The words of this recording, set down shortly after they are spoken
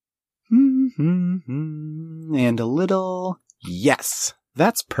And a little... Yes,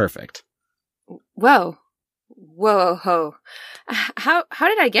 that's perfect. Whoa. Whoa. How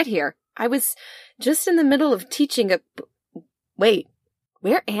did I get here? I was just in the middle of teaching a... Wait,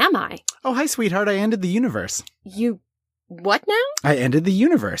 where am I? Oh, hi, sweetheart. I ended the universe. You... what now? I ended the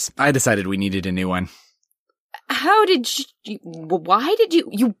universe. I decided we needed a new one. How did you... Why did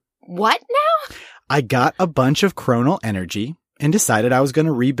you... What now? I got a bunch of chronal energy and decided I was going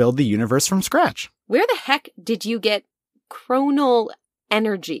to rebuild the universe from scratch. Where the heck did you get chronal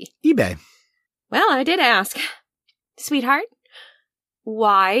energy? eBay. Well, I did ask. Sweetheart,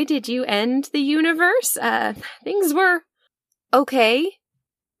 why did you end the universe? Things were okay,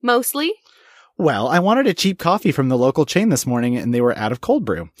 mostly. Well, I wanted a cheap coffee from the local chain this morning and they were out of cold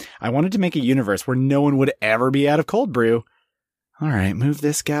brew. I wanted to make a universe where no one would ever be out of cold brew. All right, move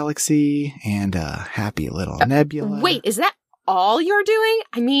this galaxy and a happy little nebula. Wait, is that all you're doing?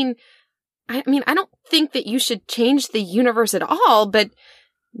 I mean, I don't think that you should change the universe at all, but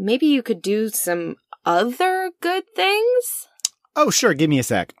maybe you could do some other good things? Oh, sure. Give me a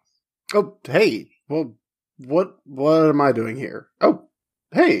sec. Oh, hey. Well, what am I doing here? Oh,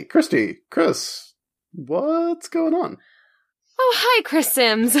 hey, Chris, what's going on? Oh, hi, Chris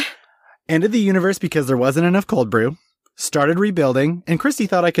Sims. Ended the universe because there wasn't enough cold brew. Started rebuilding, and Christy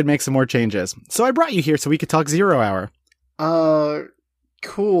thought I could make some more changes. So I brought you here so we could talk 0 Hour.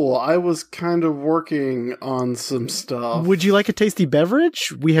 Cool. I was kind of working on some stuff. Would you like a tasty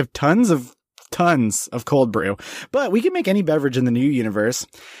beverage? We have tons of cold brew, but we can make any beverage in the new universe.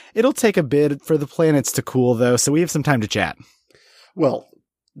 It'll take a bit for the planets to cool, though, so we have some time to chat. Well,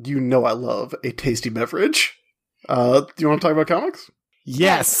 you know I love a tasty beverage. Do you want to talk about comics?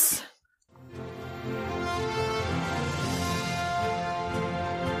 Yes!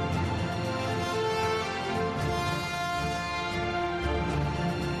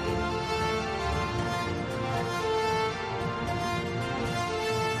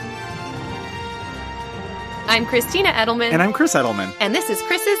 I'm Christina Edelman. And I'm Chris Edelman. And this is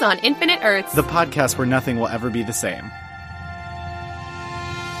Chris's on Infinite Earths. The podcast where nothing will ever be the same.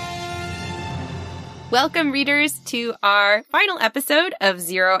 Welcome, readers, to our final episode of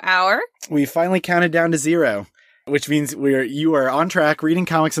 0 Hour. We finally counted down to 0, which means you are on track, reading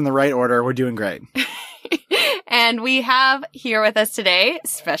comics in the right order. We're doing great. And we have here with us today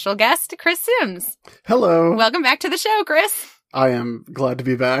special guest Chris Sims. Hello. Welcome back to the show, Chris. I am glad to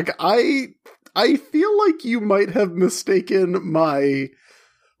be back. I feel like you might have mistaken my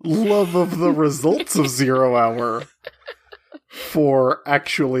love of the results of 0 Hour for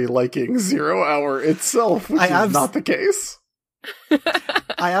actually liking 0 Hour itself, which is not the case.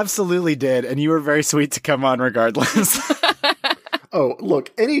 I absolutely did, and you were very sweet to come on regardless. Oh,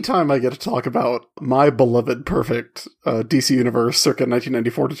 look, anytime I get to talk about my beloved perfect DC Universe circa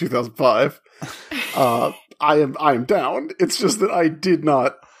 1994 to 2005, I am down. It's just that I did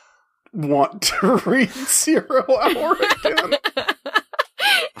not want to read 0 Hour again.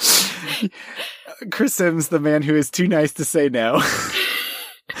 Chris Sims, the man who is too nice to say no.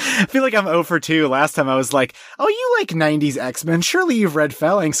 I feel like I'm 0 for 2. Last time I was like, oh, you like 90s X-Men. Surely you've read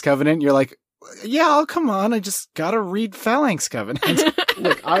Phalanx Covenant. You're like, yeah, oh, come on. I just gotta read Phalanx Covenant.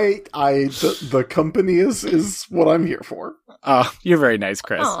 Look, the company is what I'm here for. Oh, you're very nice,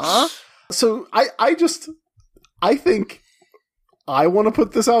 Chris. Aww. So I think I want to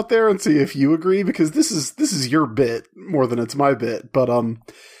put this out there and see if you agree, because this is your bit more than it's my bit. But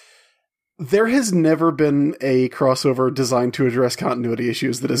there has never been a crossover designed to address continuity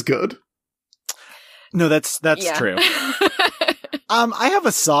issues that is good. No, that's true. I have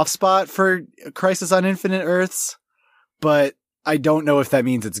a soft spot for Crisis on Infinite Earths, but I don't know if that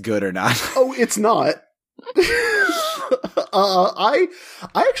means it's good or not. Oh, it's not. I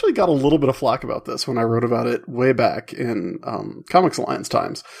actually got a little bit of flack about this when I wrote about it way back in Comics Alliance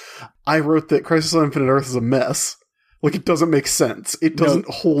times. I wrote that Crisis on Infinite Earth is a mess. Like, it doesn't make sense. It doesn't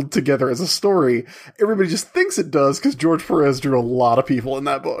hold together as a story. Everybody just thinks it does because George Perez drew a lot of people in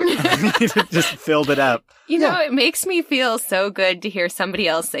that book. Just filled it up. You know, it makes me feel so good to hear somebody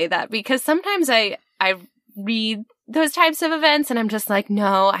else say that, because sometimes I read those types of events and I'm just like,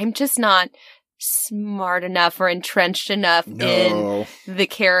 no, I'm just not smart enough or entrenched enough in the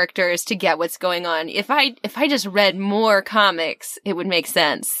characters to get what's going on. If I just read more comics, it would make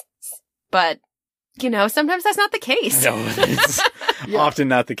sense. But, you know, sometimes that's not the case. No, it's often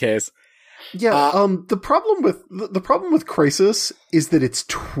not the case. Yeah, the problem with Crisis is that it's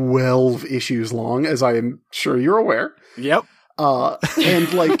 12 issues long, as I am sure you're aware. Yep.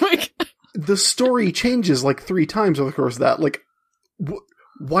 And like the story changes like 3 times over the course of that. Like,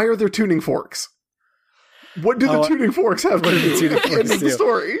 why are there tuning forks? What do the tuning forks have to do in the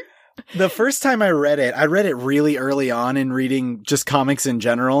story? The first time I read it really early on in reading just comics in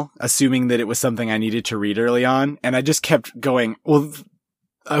general, assuming that it was something I needed to read early on. And I just kept going, well,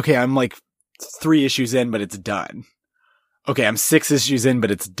 okay, I'm like 3 issues in, but it's done. Okay, I'm 6 issues in,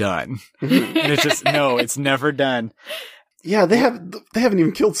 but it's done. And it's just, no, it's never done. Yeah, they haven't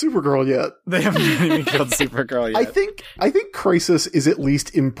even killed Supergirl yet. They haven't even killed Supergirl yet. I think Crisis is at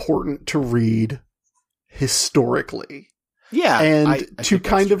least important to read historically. Yeah. And I to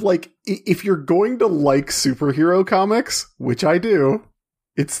kind of like, if you're going to like superhero comics, which I do,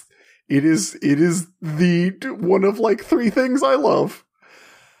 it is the one of like 3 things I love,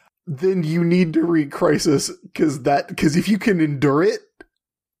 then you need to read Crisis, because if you can endure it,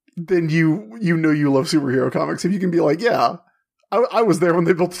 then you know you love superhero comics. If you can be like, yeah, I was there when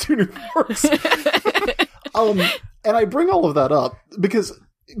they built the Tuning Forks. And I bring all of that up because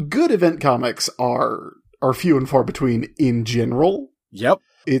good event comics are few and far between in general. Yep.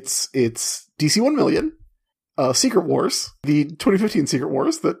 It's DC 1 Million, Secret Wars, the 2015 Secret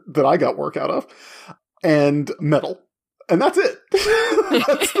Wars that I got work out of, and Metal. And that's it.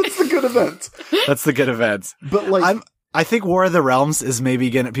 that's the good events. That's the good events. But like, I think War of the Realms is maybe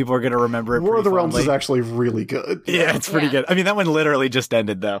people are going to remember it. War of the Realms fondly. is actually really good. Yeah, it's pretty good. I mean, that one literally just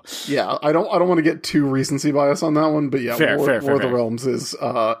ended though. Yeah, I don't want to get too recency bias on that one, but yeah, War of the Realms is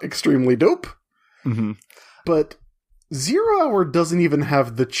extremely dope. Mm-hmm. But Zero Hour doesn't even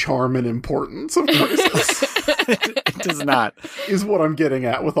have the charm and importance of Crisis. It does not. Is what I'm getting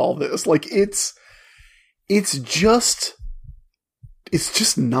at with all this. Like, it's just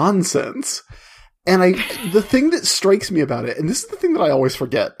nonsense. And the thing that strikes me about it, and this is the thing that I always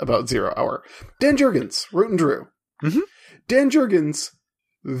forget about Zero Hour, Dan Jurgens wrote and drew. Mm-hmm. Dan Jurgens,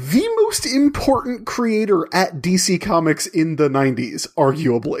 the most important creator at DC Comics in the 90s,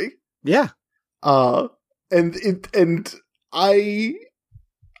 arguably. Yeah. And I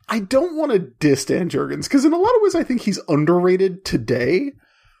don't want to diss Dan Jurgens, because in a lot of ways I think he's underrated today,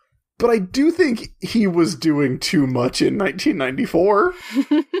 but I do think he was doing too much in 1994.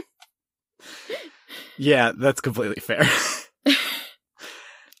 Yeah, that's completely fair.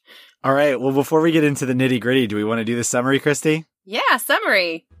 All right, well, before we get into the nitty-gritty, do we want to do the summary, Christy? Yeah,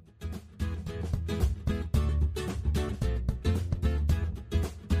 summary.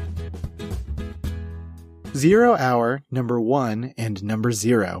 Zero Hour, number 1 and number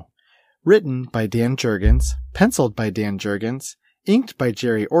 0. Written by Dan Jurgens, penciled by Dan Jurgens, inked by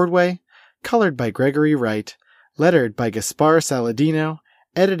Jerry Ordway, colored by Gregory Wright, lettered by Gaspar Saladino,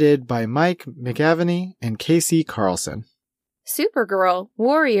 edited by Mike McAvaney and Casey Carlson. Supergirl,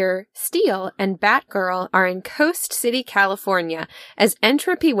 Warrior, Steel, and Batgirl are in Coast City, California, as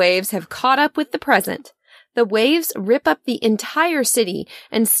entropy waves have caught up with the present. The waves rip up the entire city,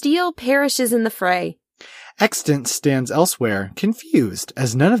 and Steel perishes in the fray. Extant stands elsewhere, confused,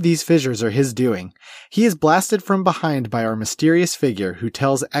 as none of these fissures are his doing. He is blasted from behind by our mysterious figure who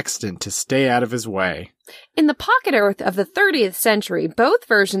tells Extant to stay out of his way. In the pocket Earth of the 30th century, both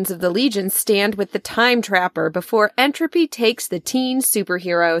versions of the Legion stand with the Time Trapper before entropy takes the teen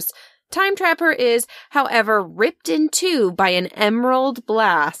superheroes. Time Trapper is, however, ripped in two by an emerald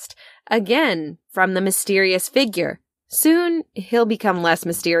blast. Again, from the mysterious figure. Soon, he'll become less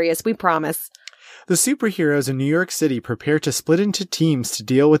mysterious, we promise. The superheroes in New York City prepare to split into teams to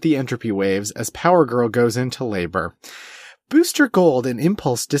deal with the entropy waves as Power Girl goes into labor. Booster Gold and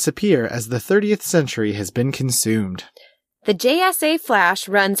Impulse disappear as the 30th century has been consumed. The JSA Flash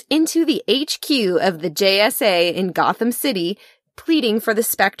runs into the HQ of the JSA in Gotham City, pleading for the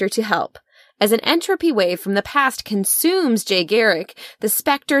Spectre to help. As an entropy wave from the past consumes Jay Garrick, the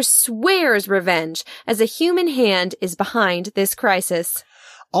Spectre swears revenge as a human hand is behind this crisis.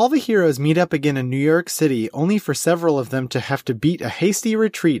 All the heroes meet up again in New York City, only for several of them to have to beat a hasty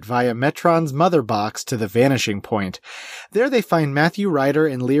retreat via Metron's mother box to the Vanishing Point. There they find Matthew Ryder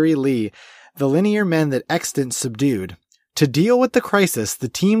and Leary Lee, the linear men that Extant subdued. To deal with the crisis, the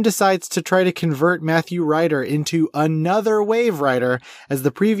team decides to try to convert Matthew Ryder into another Wave Rider, as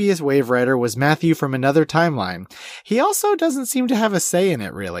the previous Wave Rider was Matthew from another timeline. He also doesn't seem to have a say in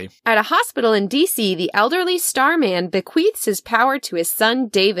it, really. At a hospital in D.C., the elderly Starman bequeaths his power to his son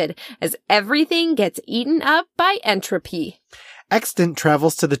David, as everything gets eaten up by entropy. Extant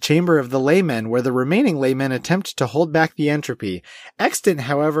travels to the Chamber of the Laymen, where the remaining laymen attempt to hold back the entropy. Extant,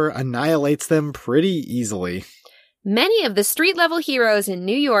 however, annihilates them pretty easily. Many of the street-level heroes in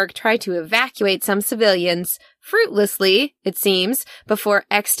New York try to evacuate some civilians, fruitlessly, it seems, before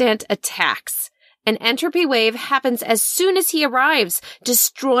Extant attacks. An entropy wave happens as soon as he arrives,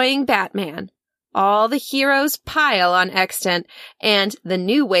 destroying Batman. All the heroes pile on Extant, and the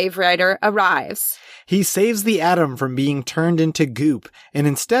new Wave Rider arrives. He saves the Atom from being turned into goop, and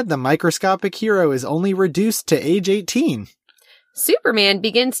instead the microscopic hero is only reduced to age 18. Superman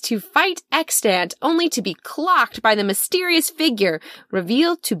begins to fight Extant, only to be clocked by the mysterious figure,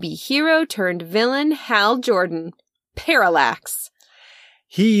 revealed to be hero-turned-villain Hal Jordan, Parallax.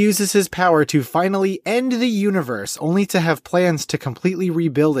 He uses his power to finally end the universe, only to have plans to completely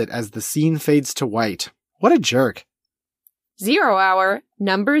rebuild it as the scene fades to white. What a jerk. 0 Hour,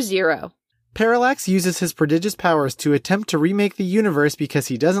 number 0. Parallax uses his prodigious powers to attempt to remake the universe because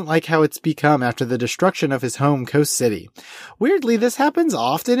he doesn't like how it's become after the destruction of his home, Coast City. Weirdly, this happens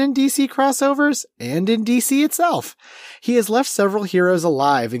often in DC crossovers, and in DC itself. He has left several heroes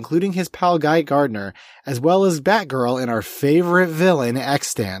alive, including his pal Guy Gardner, as well as Batgirl and our favorite villain,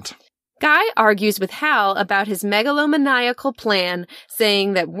 Extant. Guy argues with Hal about his megalomaniacal plan,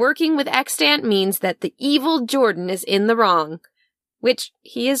 saying that working with Extant means that the evil Jordan is in the wrong. Which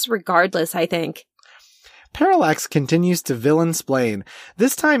he is regardless, I think. Parallax continues to villain-splain,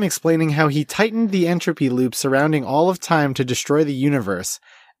 this time explaining how he tightened the entropy loop surrounding all of time to destroy the universe.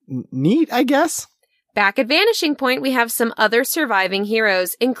 Neat, I guess? Back at Vanishing Point, we have some other surviving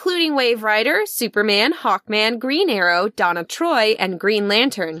heroes, including Wave Rider, Superman, Hawkman, Green Arrow, Donna Troy, and Green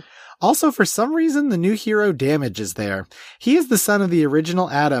Lantern. Also, for some reason, the new hero Damage is there. He is the son of the original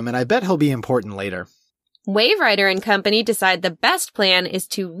Atom, and I bet he'll be important later. Wave Rider and company decide the best plan is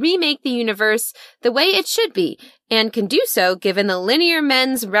to remake the universe the way it should be, and can do so given the linear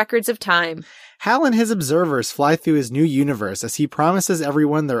men's records of time. Hal and his observers fly through his new universe as he promises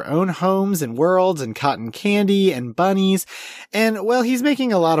everyone their own homes and worlds and cotton candy and bunnies, and, well, he's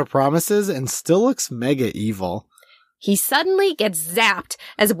making a lot of promises and still looks mega evil. He suddenly gets zapped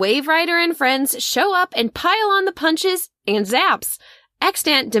as Wave Rider and friends show up and pile on the punches and zaps.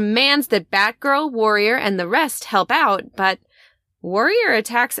 Extant demands that Batgirl, Warrior, and the rest help out, but Warrior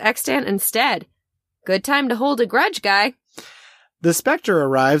attacks Extant instead. Good time to hold a grudge, Guy. The Spectre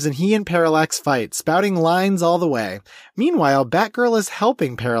arrives and he and Parallax fight, spouting lines all the way. Meanwhile, Batgirl is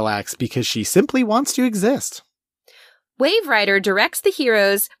helping Parallax because she simply wants to exist. Wave Rider directs the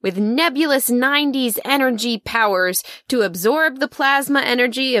heroes with nebulous 90s energy powers to absorb the plasma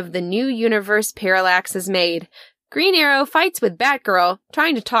energy of the new universe Parallax has made. Green Arrow fights with Batgirl,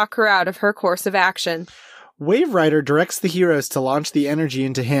 trying to talk her out of her course of action. Wave Rider directs the heroes to launch the energy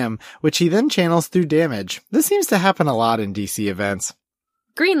into him, which he then channels through Damage. This seems to happen a lot in DC events.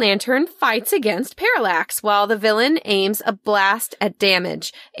 Green Lantern fights against Parallax, while the villain aims a blast at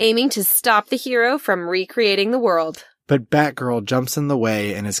Damage, aiming to stop the hero from recreating the world. But Batgirl jumps in the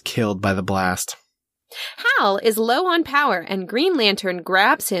way and is killed by the blast. Hal is low on power, and Green Lantern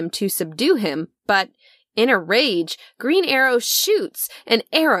grabs him to subdue him, but in a rage, Green Arrow shoots an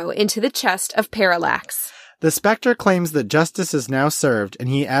arrow into the chest of Parallax. The Spectre claims that justice is now served, and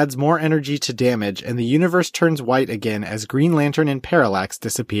he adds more energy to Damage, and the universe turns white again as Green Lantern and Parallax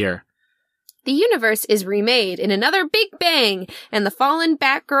disappear. The universe is remade in another big bang, and the fallen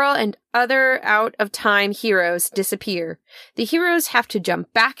Batgirl and other out-of-time heroes disappear. The heroes have to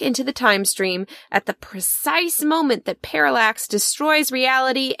jump back into the time stream at the precise moment that Parallax destroys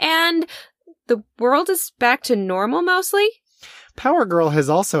reality, and the world is back to normal mostly? Power Girl has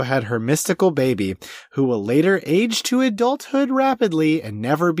also had her mystical baby, who will later age to adulthood rapidly and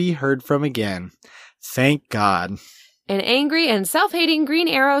never be heard from again. Thank God. An angry and self-hating Green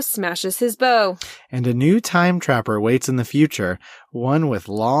Arrow smashes his bow. And a new time trapper waits in the future, one with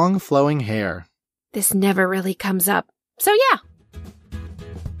long flowing hair. This never really comes up. So yeah.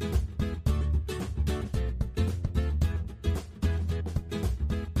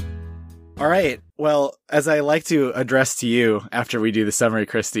 All right. Well, as I like to address to you after we do the summary,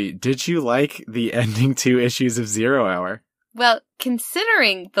 Christy, did you like the ending 2 issues of 0 Hour? Well,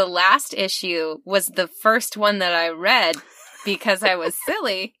 considering the last issue was the first one that I read because I was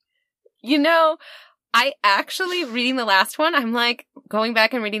silly, you know, I actually, reading the last one, I'm like, going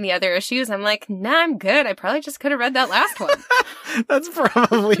back and reading the other issues, I'm like, nah, I'm good. I probably just could have read that last one. That's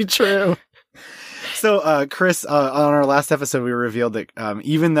probably true. So, Chris, on our last episode, we revealed that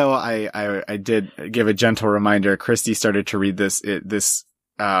even though I did give a gentle reminder, Christy started to read this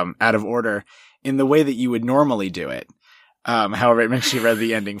out of order in the way that you would normally do it. However, it makes she read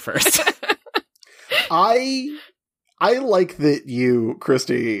the ending first. I like that you,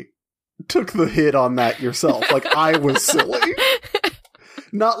 Christy, took the hit on that yourself. Like, I was silly.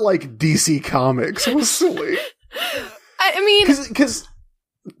 Not like DC Comics was silly. I mean, because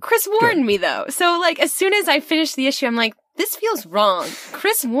Chris warned me, though. So, like, as soon as I finished the issue, I'm like, this feels wrong.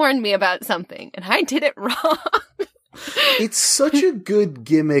 Chris warned me about something, and I did it wrong. It's such a good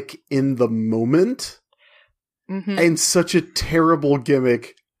gimmick in the moment, and such a terrible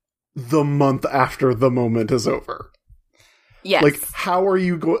gimmick the month after the moment is over. Yes. Like, how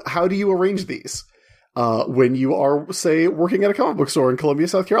do you arrange these? When you are, say, working at a comic book store in Columbia,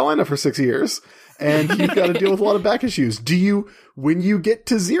 South Carolina for 6 years, and you've got to deal with a lot of back issues. When you get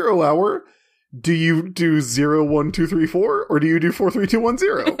to 0 hour, do you do 0, 1, 2, 3, 4, or do you do 4, 3, 2, 1,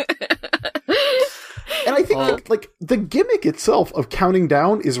 0? And I think that, like, the gimmick itself of counting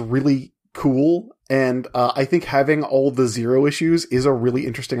down is really cool, and I think having all the 0 issues is a really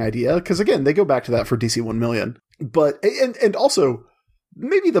interesting idea, because again, they go back to that for DC 1 million. But, and also,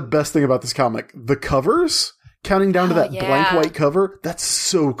 maybe the best thing about this comic, the covers, counting down to that blank white cover, that's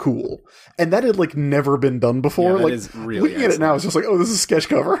so cool. And that had, like, never been done before. Yeah, like, is really looking at it now, it's just like, oh, this is a sketch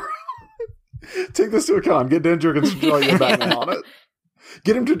cover. Take this to a con. Get Dan Jurgens to draw you a Batman on it.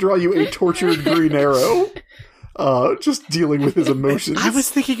 Get him to draw you a tortured Green Arrow. Just dealing with his emotions. I was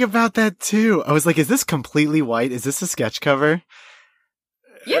thinking about that too. I was like, is this completely white? Is this a sketch cover?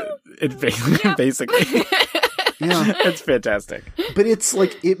 Yeah. Basically. Yeah. It's fantastic. But it's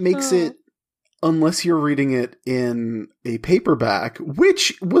like, it makes it, unless you're reading it in a paperback,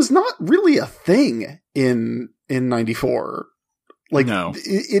 which was not really a thing in 94. Like, no.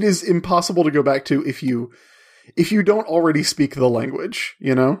 It is impossible to go back to if you don't already speak the language,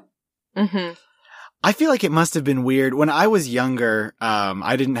 you know? Mm-hmm. I feel like it must have been weird. When I was younger,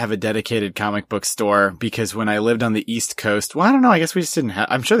 I didn't have a dedicated comic book store because when I lived on the East Coast, well, I don't know, I guess we just didn't have,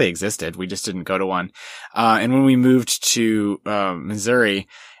 I'm sure they existed. We just didn't go to one. And when we moved to, Missouri,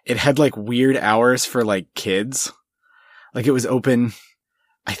 it had like weird hours for like kids. Like it was open,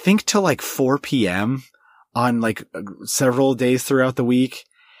 I think till like 4 p.m. on like several days throughout the week.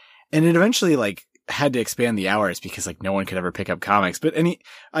 And it eventually like had to expand the hours because like no one could ever pick up comics. But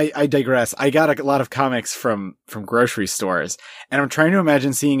I digress. I got a lot of comics from grocery stores, and I'm trying to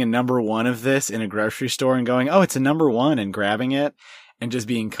imagine seeing a number 1 of this in a grocery store and going, oh, it's a number 1, and grabbing it and just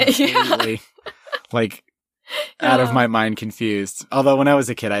being completely like out of my mind confused. Although when I was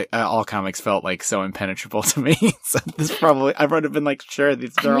a kid, all comics felt like so impenetrable to me. So I would have been like, sure,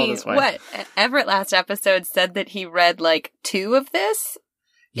 they're all this way. What? Everett last episode said that he read like 2 of this.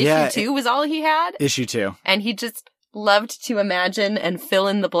 Yeah, issue 2 was all he had? Issue 2. And he just loved to imagine and fill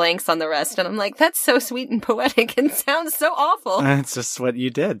in the blanks on the rest. And I'm like, that's so sweet and poetic and sounds so awful. It's just what you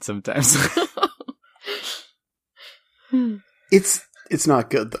did sometimes. It's not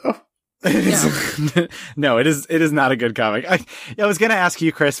good, though. No, it is not a good comic. I was going to ask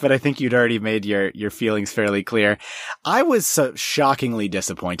you, Chris, but I think you'd already made your feelings fairly clear. I was so shockingly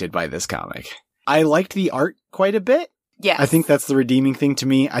disappointed by this comic. I liked the art quite a bit. Yeah, I think that's the redeeming thing to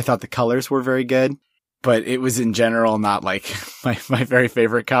me. I thought the colors were very good, but it was in general not like my very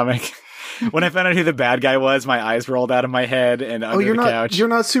favorite comic. When I found out who the bad guy was, my eyes rolled out of my head and under the couch. You're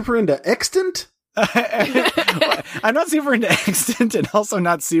not super into Extant? I'm not super into Extant and also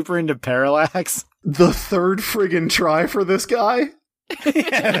not super into Parallax. The third friggin' try for this guy?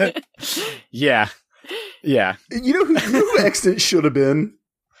 Yeah. You know who Extant should have been?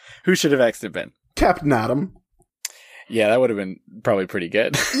 Who should have Extant been? Captain Atom. Yeah, that would have been probably pretty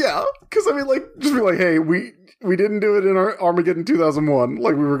good. Yeah, because I mean, like, just be like, hey, we didn't do it in our Armageddon 2001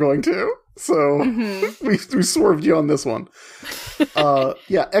 like we were going to, so we swerved you on this one.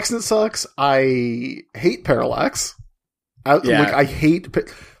 Yeah, Extant sucks. I hate Parallax. I hate.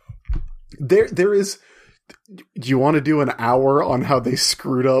 There is. Do you want to do an hour on how they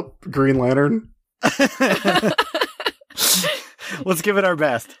screwed up Green Lantern? Let's give it our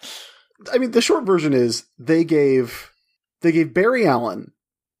best. I mean, the short version is they gave Barry Allen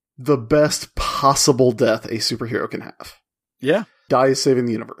the best possible death a superhero can have. Yeah. Dies saving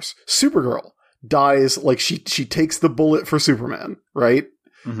the universe. Supergirl dies like she takes the bullet for Superman, right?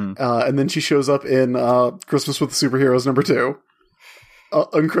 Mm-hmm. And then she shows up in Christmas with the Superheroes #2.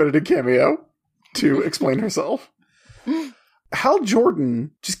 Uncredited cameo to explain herself. Hal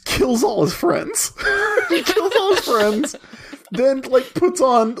Jordan just kills all his friends. He kills all his friends. Then like puts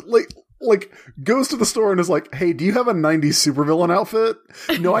on like goes to the store and is like, hey, do you have a 90s supervillain outfit?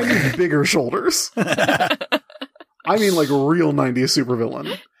 No, I need bigger shoulders. I mean like real 90s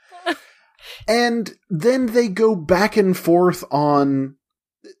supervillain. And then they go back and forth on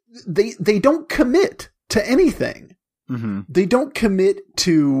they don't commit to anything. Mm-hmm. They don't commit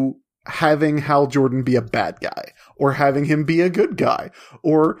to having Hal Jordan be a bad guy or having him be a good guy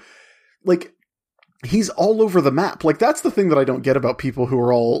or like he's all over the map. Like, that's the thing that I don't get about people who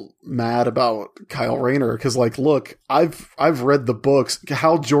are all mad about Kyle Rayner. Because, like, look, I've read the books.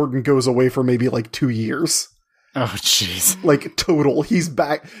 Hal Jordan goes away for maybe, like, 2 years. Oh, jeez. Like, total. He's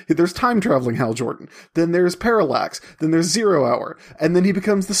back. There's time traveling Hal Jordan. Then there's Parallax. Then there's Zero Hour. And then he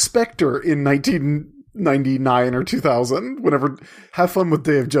becomes the Spectre in 1999 or 2000. Whenever, have fun with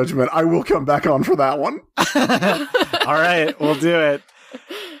Day of Judgment. I will come back on for that one. All right, we'll do it.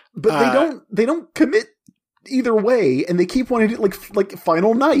 But they don't commit either way, and they keep wanting to, like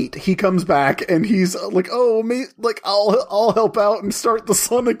Final Night. He comes back and he's like, "Oh, me, like I'll help out and start the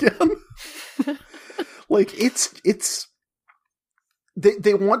sun again." Like it's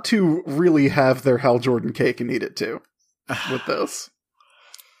they want to really have their Hal Jordan cake and eat it too with this.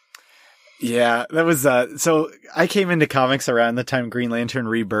 Yeah, that was, so I came into comics around the time Green Lantern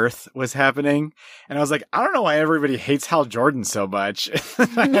Rebirth was happening, and I was like, I don't know why everybody hates Hal Jordan so much.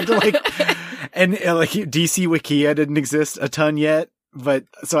 I had to DC Wikia didn't exist a ton yet, but,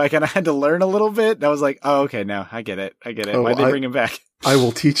 so I kind of had to learn a little bit, and I was like, oh, okay, now I get it. Oh, Why'd they bring him back? I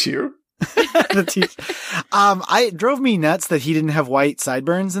will teach you. It drove me nuts that he didn't have white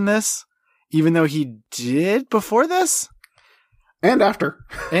sideburns in this, even though he did before this. And after,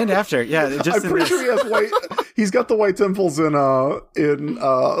 yeah. I'm pretty sure he has white. He's got the white temples in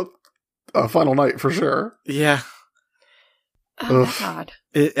Final Night for sure. Yeah. Oh my god.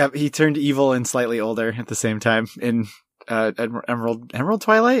 He turned evil and slightly older at the same time in Emerald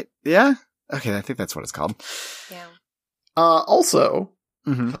Twilight. Yeah. Okay, I think that's what it's called. Yeah. Also,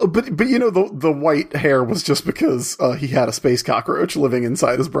 but you know the white hair was just because he had a space cockroach living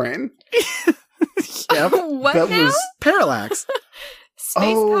inside his brain. Yep. What that now? was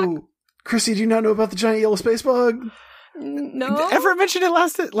Space cock- Chrissy, do you not know about the giant yellow space bug? No. Everett mentioned it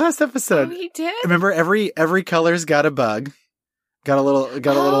last episode. Oh, he did? Remember, every color's got a bug, got a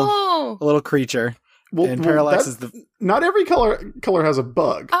little creature. And Parallax is the not every color has a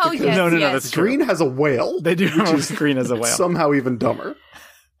bug. Oh, yes, no, yes. that's true. Green has a whale. They do, which is green as a whale. Somehow even dumber.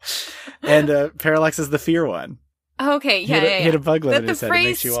 And Parallax is the fear one. Okay, yeah, He had a bug limit in But his the head. It phrase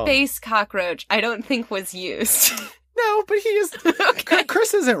makes you all. space cockroach, I don't think was used. No, but he is. Okay.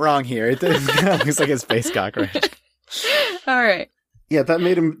 Chris isn't wrong here. It looks like a space cockroach. All right. Yeah, that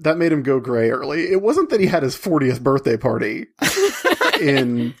made him go gray early. It wasn't that he had his 40th birthday party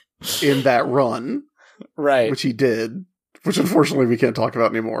in that run, Right. which he did, which unfortunately we can't talk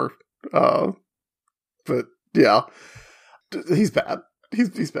about anymore. But yeah, he's bad.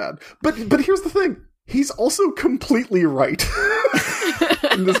 He's bad. But here's the thing. He's also completely right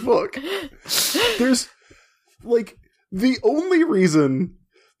in this book. There's like the only reason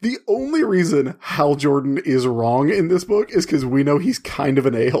Hal Jordan is wrong in this book is because we know he's kind of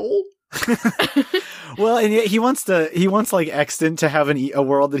an a-hole. Well, and yet he wants like Extant to have a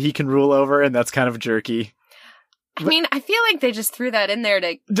world that he can rule over, and that's kind of jerky. I mean, I feel like they just threw that in there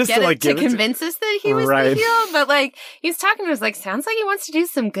to convince us that he was right. the heel, but like he's talking to us like sounds like he wants to do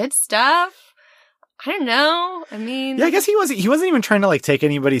some good stuff. I don't know. I mean, yeah, I guess he wasn't even trying to like take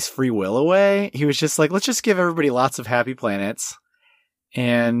anybody's free will away. He was just like, let's just give everybody lots of happy planets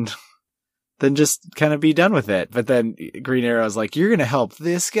and then just kind of be done with it. But then Green Arrow's like, you're going to help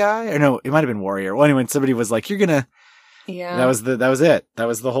this guy? Or no, it might have been Warrior. Well, anyway, somebody was like, you're going to, yeah, that was it. That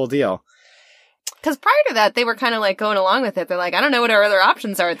was the whole deal. Because prior to that, they were kind of like going along with it. They're like, I don't know what our other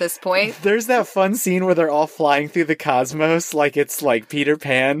options are at this point. There's that fun scene where they're all flying through the cosmos like it's like Peter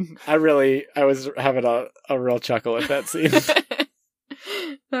Pan. I was having a real chuckle at that scene.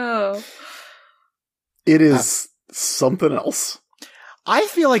 Oh. It is something else. I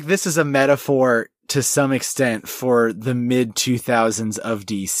feel like this is a metaphor to some extent for the mid 2000s of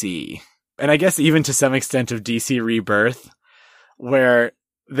DC. And I guess even to some extent of DC Rebirth, where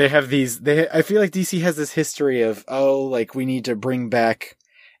they have I feel like DC has this history of, like we need to bring back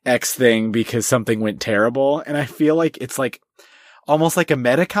X thing because something went terrible. And I feel like it's like almost like a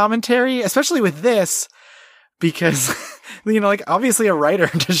meta commentary, especially with this, because, like obviously a writer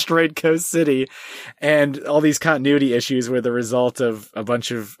destroyed Coast City and all these continuity issues were the result of a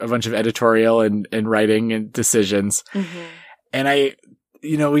bunch of editorial and writing and decisions. Mm-hmm. And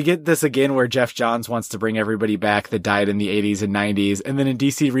we get this again where Jeff Johns wants to bring everybody back that died in the 80s and 90s. And then in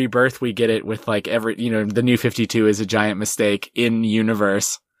DC Rebirth, we get it with like the New 52 is a giant mistake in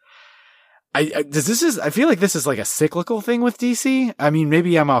universe. I feel like this is like a cyclical thing with DC. I mean,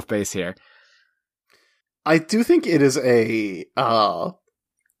 maybe I'm off base here. I do think it is it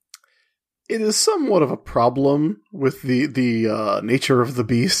is somewhat of a problem with the nature of the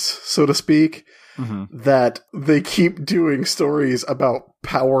beast, so to speak. Mm-hmm. That they keep doing stories about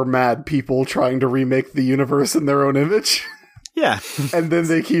power mad people trying to remake the universe in their own image. Yeah. And then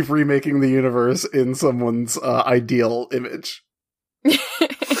they keep remaking the universe in someone's ideal image.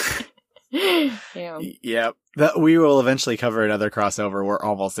 Yeah. Yep. We will eventually cover another crossover where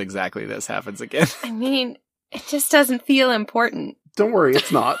almost exactly this happens again. I mean, It just doesn't feel important. Don't worry,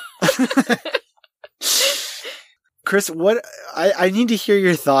 it's not. Chris, what I need to hear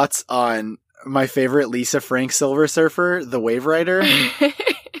your thoughts on my favorite Lisa Frank Silver Surfer, the Wave Rider.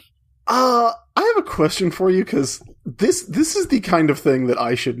 I have a question for you, because this is the kind of thing that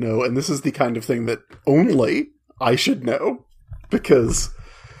I should know, and this is the kind of thing that only I should know, because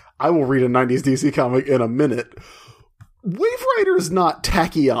I will read a 90s DC comic in a minute. Wave Rider's not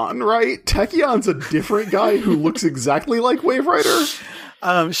Tachyon, right? Tachyon's a different guy who looks exactly like Wave Rider.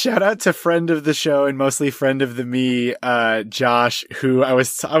 Shout out to friend of the show and mostly friend of the me, Josh, who I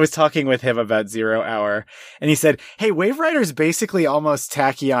was talking with him about Zero Hour, and he said, "Hey, Wave Rider's basically almost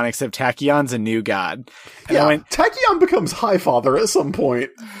Tachyon, except Tachyon's a new god." And yeah, I went, Tachyon becomes Highfather at some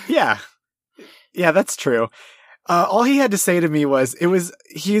point. Yeah, that's true. All he had to say to me was,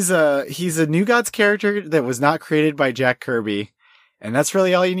 he's a New Gods character that was not created by Jack Kirby, and that's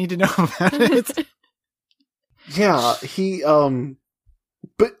really all you need to know about it. Yeah, he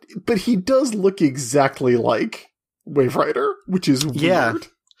but he does look exactly like Wave Rider, which is weird. Yeah.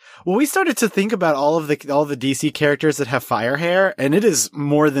 Well, we started to think about all the DC characters that have fire hair, and it is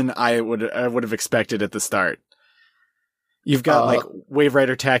more than I would have expected at the start. You've got like Wave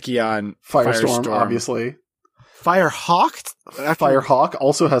Rider, Tachyon, Firestorm, obviously. Firehawk? Firehawk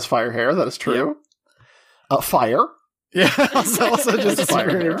also has fire hair, that is true. Yep. Fire. Yeah, also just a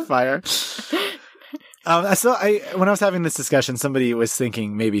fire. So when I was having this discussion, somebody was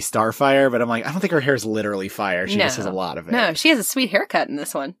thinking maybe Starfire, but I'm like, I don't think her hair is literally fire. She just has a lot of it. No, she has a sweet haircut in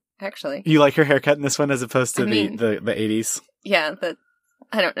this one, actually. You like her haircut in this one as opposed to the 80s? Yeah,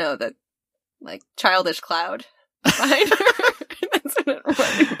 I don't know, like childish cloud behind her. That's what it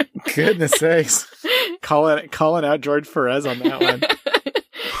was. Goodness sakes. Calling out George Perez on that one.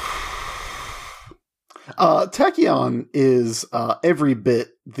 Tachyon is every bit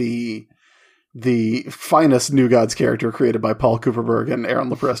the finest New Gods character created by Paul Cooperberg and Aaron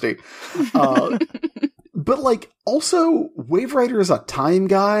Lopresti. But like, also, Wave Rider is a time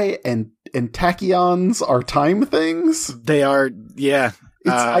guy, and Tachyons are time things. They are, yeah.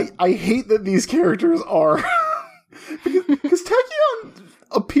 I hate that these characters are because Tachyon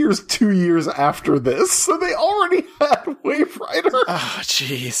appears 2 years after this, so they already had Wave Rider. Oh,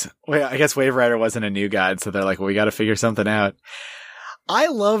 jeez. Well, I guess Wave Rider wasn't a New God, so they're like, well, we got to figure something out. I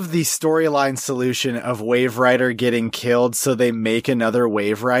love the storyline solution of Wave Rider getting killed, so they make another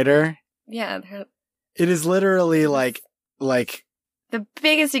Wave Rider. Yeah. It is literally like the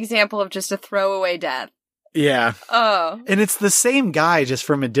biggest example of just a throwaway death. Yeah. Oh. And it's the same guy, just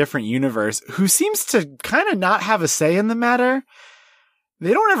from a different universe, who seems to kind of not have a say in the matter.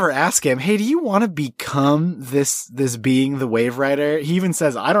 They don't ever ask him, hey, do you want to become this being, the Wave Rider? He even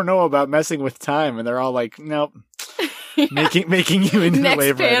says, I don't know about messing with time. And they're all like, nope. Yeah. Making you into the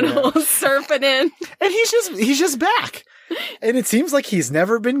Wave Rider. Next panel, surfing in. And he's just back. And it seems like he's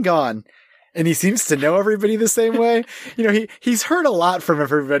never been gone. And he seems to know everybody the same way. You know, he's heard a lot from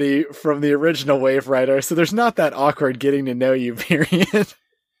everybody from the original Wave Rider, so there's not that awkward getting to know you, period.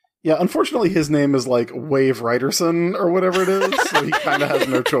 Yeah, unfortunately his name is like Wave Riderson or whatever it is, so he kind of has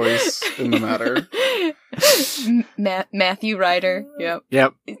no choice in the matter. Matthew Rider,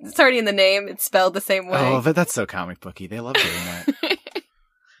 yep. It's already in the name, it's spelled the same way. Oh, but that's so comic booky. They love doing that.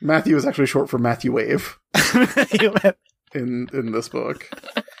 Matthew is actually short for Matthew Wave in this book.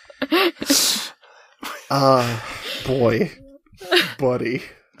 Boy, buddy.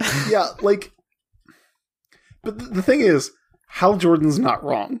 Yeah, like, but the thing is, Hal Jordan's not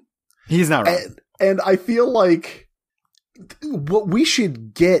wrong. He's not wrong. And I feel like what we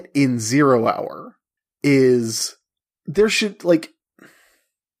should get in Zero Hour is there should, like,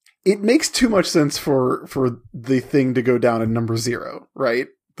 it makes too much sense for the thing to go down in number 0, right?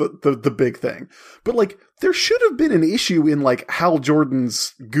 The big thing. But like, there should have been an issue in like Hal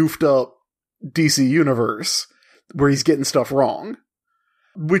Jordan's goofed up DC universe where he's getting stuff wrong,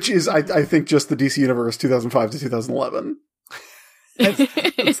 which is, I think, just the DC universe 2005 to 2011.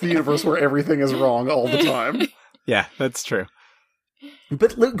 It's the universe where everything is wrong all the time. Yeah, that's true.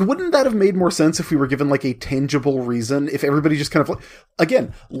 But like, wouldn't that have made more sense if we were given like a tangible reason? If everybody just kind of,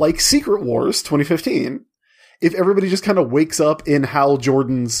 again, like Secret Wars 2015, if everybody just kind of wakes up in Hal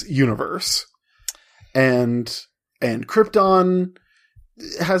Jordan's universe and Krypton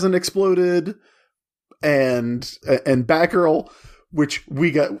hasn't exploded and Batgirl, which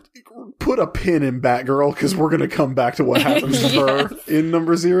we got, put a pin in Batgirl because we're going to come back to what happens to her in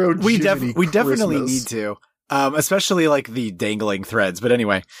number 0. We definitely need to, especially like the dangling threads. But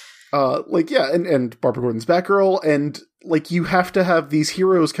anyway, like, yeah, and Barbara Gordon's Batgirl, and like, you have to have these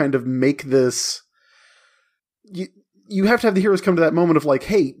heroes kind of make this. You have to have the heroes come to that moment of like,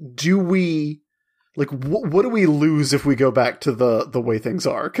 hey, do we like, what do we lose if we go back to the way things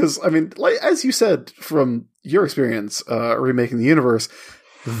are? Because, I mean, like, as you said, from your experience remaking the universe,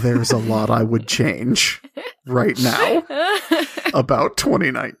 there's a lot I would change right now about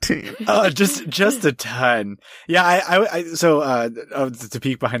 2019. Just a ton. Yeah, to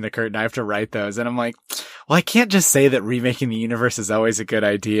peek behind the curtain, I have to write those, and I'm like, well, I can't just say that remaking the universe is always a good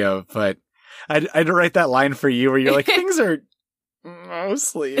idea, but I'd write that line for you where you're like, things are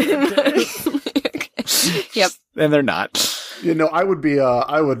mostly okay. Yep. And they're not. You know, I would be,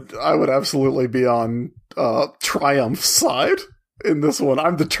 I would absolutely be on Triumph's side in this one.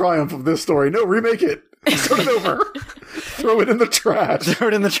 I'm the Triumph of this story. No, remake it. Start it over. Throw it in the trash. Throw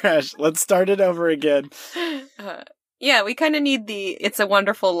it in the trash. Let's start it over again. Yeah, we kind of need the "It's a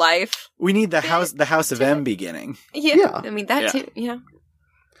Wonderful Life." We need the House of M beginning. Yeah. I mean that too. Yeah,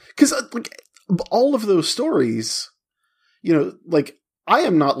 because like all of those stories, you know, like I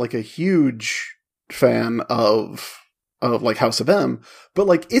am not like a huge fan of like House of M, but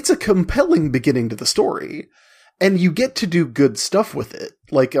like it's a compelling beginning to the story, and you get to do good stuff with it.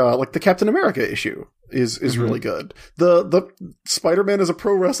 Like the Captain America issue is really good. The Spider-Man as a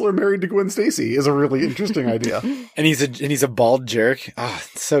pro wrestler married to Gwen Stacy is a really interesting idea. And he's a bald jerk. Oh,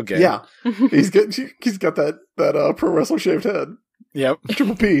 it's so good. Yeah, he's got that pro wrestler shaved head. Yep.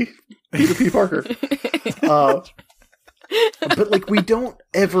 Triple P, Peter P. Parker. But like we don't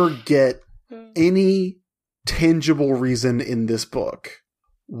ever get any tangible reason in this book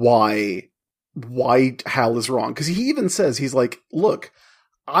why Hal is wrong. Because he even says, he's like, look,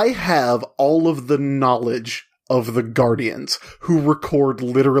 I have all of the knowledge of the Guardians who record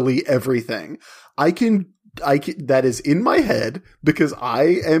literally everything. I can that is in my head because I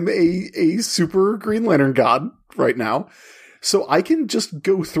am a super Green Lantern god right now. So I can just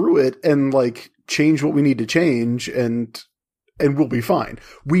go through it and like change what we need to change and we'll be fine.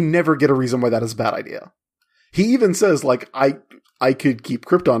 We never get a reason why that is a bad idea. He even says like, I could keep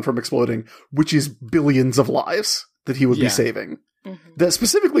Krypton from exploding, which is billions of lives that he would be saving. Mm-hmm. That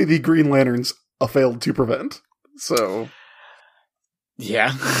specifically the Green Lanterns failed to prevent. So,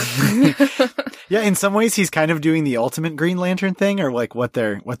 yeah, yeah. In some ways, he's kind of doing the ultimate Green Lantern thing, or like what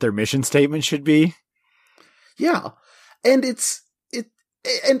their mission statement should be. Yeah, and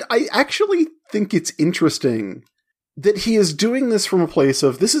and I actually think it's interesting that he is doing this from a place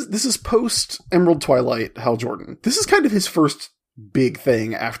of this is post Emerald Twilight Hal Jordan. This is kind of his first big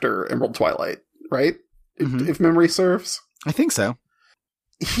thing after Emerald Twilight, right? Mm-hmm. If memory serves. I think so.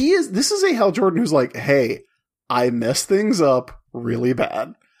 This is a Hal Jordan who's like, hey, I messed things up really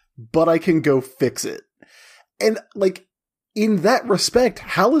bad, but I can go fix it. And like, in that respect,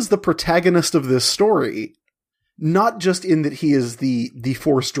 Hal is the protagonist of this story, not just in that he is the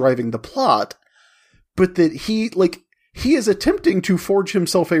force driving the plot, but that he is attempting to forge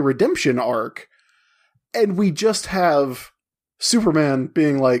himself a redemption arc, and we just have Superman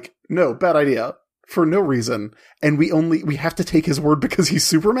being like, no, bad idea. For no reason, and we have to take his word because he's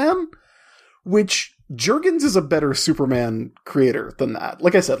Superman, which Jurgens is a better Superman creator than that.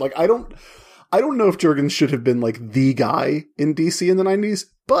 Like I said, like I don't know if Jurgens should have been like the guy in DC in the 90s,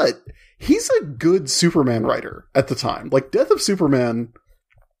 but he's a good Superman writer at the time. Like Death of Superman,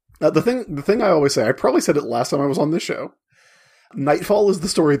 the thing I always say, I probably said it last time I was on this show. Nightfall is the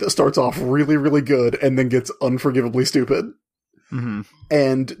story that starts off really, really good and then gets unforgivably stupid. Mm-hmm.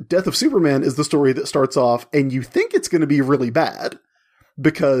 And Death of Superman is the story that starts off and you think it's going to be really bad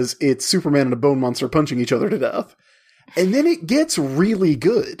because it's Superman and a bone monster punching each other to death. And then it gets really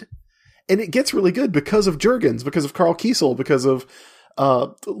good. And it gets really good because of Jurgens, because of Carl Kiesel, because of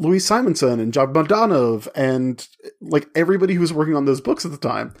Louise Simonson and Job Bogdanov and like everybody who was working on those books at the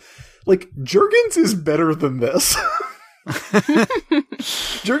time. Like Jurgens is better than this.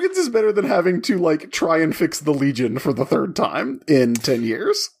 Jurgens is better than having to like try and fix the Legion for the third time in 10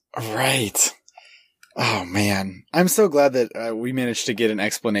 years. Right. Oh man. I'm so glad that we managed to get an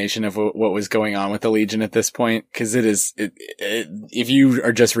explanation of what was going on with the Legion at this point. Cause if you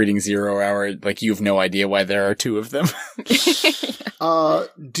are just reading Zero Hour, like you have no idea why there are two of them.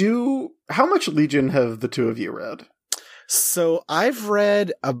 How much Legion have the two of you read? So I've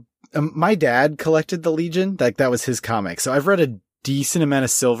read my dad collected the Legion, like that was his comic. So I've read a decent amount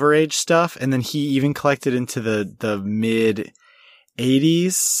of Silver Age stuff, and then he even collected into the mid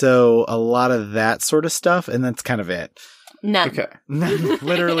 80s. So a lot of that sort of stuff, and that's kind of it. None. Okay.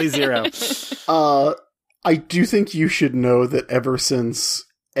 Literally zero. I do think you should know that ever since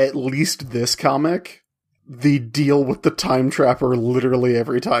at least this comic, the deal with the Time Trapper literally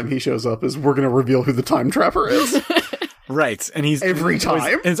every time he shows up is we're going to reveal who the Time Trapper is. Right, and every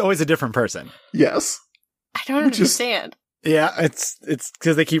time. It's always a different person. Yes. I don't understand. Yeah, it's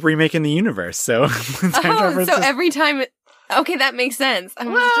because they keep remaking the universe. So every time. Okay, that makes sense.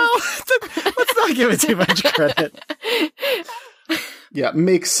 Let's not give it too much credit. Yeah,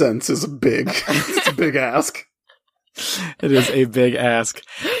 makes sense is it's a big ask. It is a big ask.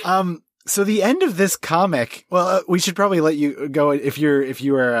 So the end of this comic, well, we should probably let you go if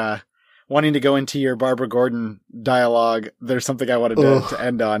you are wanting to go into your Barbara Gordon dialogue. There's something I wanted to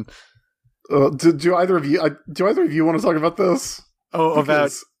end on. Do either of you want to talk about this?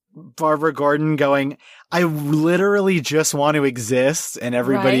 About Barbara Gordon going, I literally just want to exist, and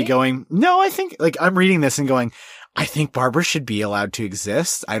everybody going, no, I think, like, I'm reading this and going, I think Barbara should be allowed to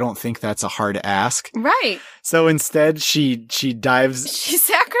exist. I don't think that's a hard ask. Right. So instead, she dives. She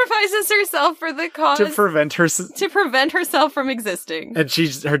sacrifices herself for the cause to prevent herself from existing. And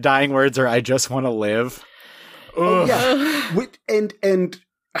her dying words are, "I just want to live." Oh, yeah. And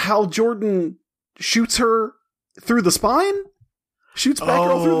Hal Jordan shoots her through the spine. Shoots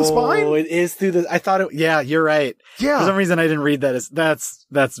Batgirl through the spine. Oh, it is through the. I thought it. Yeah, you're right. Yeah. For some reason, I didn't read that. That's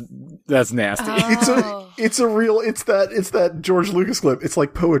nasty. Oh. It's that George Lucas clip. It's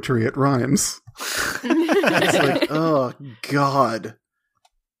like poetry. It rhymes. It's like, oh God.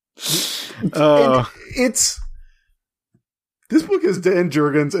 Oh. This book is Dan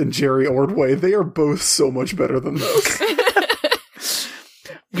Jurgens and Jerry Ordway. They are both so much better than this.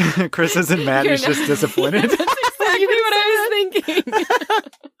 Chris isn't mad. He's just disappointed. That's exactly what I was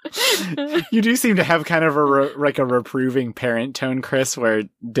thinking. You do seem to have kind of a reproving parent tone, Chris, where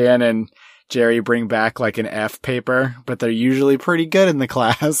Dan and Jerry bring back like an F paper, but they're usually pretty good in the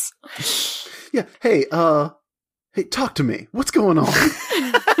class. Yeah. Hey, talk to me. What's going on?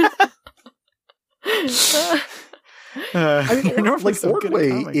 I mean, like,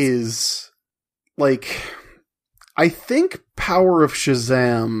 Ordway is like, I think Power of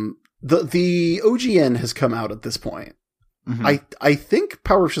Shazam, the OGN has come out at this point. Mm-hmm. I think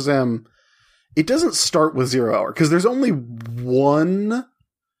Power of Shazam, it doesn't start with 0 Hour, because there's only one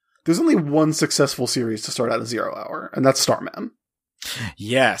successful series to start out of 0 Hour, and that's Starman.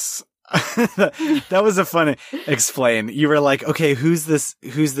 Yes. That was a fun explain. You were like, okay, who's this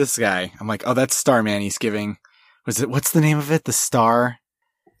guy? I'm like, oh, that's Starman. He's giving, what's the name of it? The Star?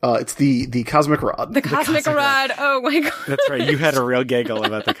 It's the Cosmic Rod. The Cosmic Rod. Oh my God. That's right. You had a real giggle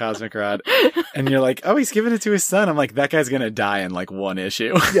about the Cosmic Rod. And you're like, oh, he's giving it to his son. I'm like, that guy's going to die in like one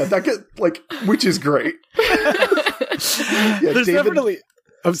issue. Yeah, that guy, like, which is great. There's definitely.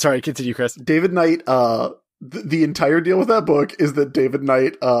 I'm sorry. Continue, Chris. David Knight, the entire deal with that book is that David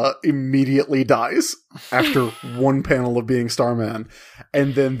Knight immediately dies after one panel of being Starman.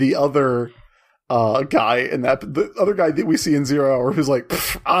 And then the other guy the other guy that we see in 0 Hour who's like,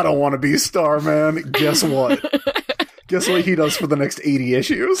 I don't want to be Starman. Guess what? Guess what he does for the next 80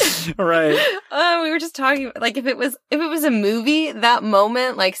 issues? Right. We were just talking, like, if it was a movie, that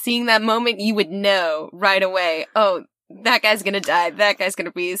moment, like, seeing that moment, you would know right away, oh, that guy's gonna die, that guy's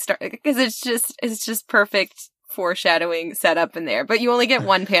gonna be because it's just perfect foreshadowing set up in there. But you only get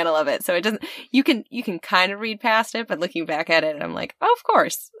one panel of it, so it doesn't, you can kind of read past it, but looking back at it, I'm like, oh, of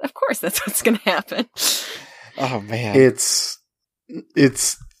course that's what's gonna happen. Oh man. It's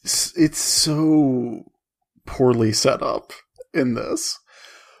so poorly set up in this.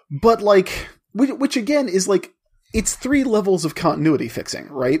 But like, which again is like, it's 3 levels of continuity fixing,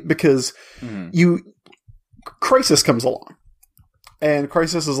 right? Because Crisis comes along, and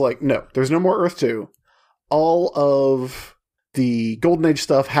Crisis is like, no, there's no more Earth 2. All of the Golden Age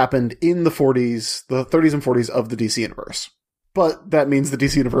stuff happened in the 30s and 40s of the DC universe. But that means the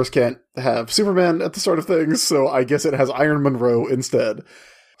DC universe can't have Superman at the start of things, so I guess it has Iron Monroe instead.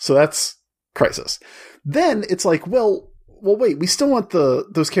 So that's Crisis. Then it's like, well, wait, we still want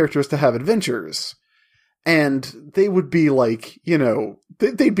those characters to have adventures. And they would be like, you know,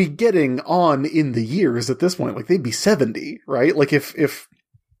 they'd be getting on in the years at this point. Like, they'd be 70, right? Like, if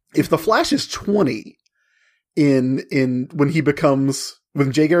the Flash is 20 when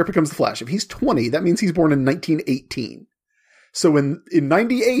Jay Garrick becomes the Flash, if he's 20, that means he's born in 1918. So in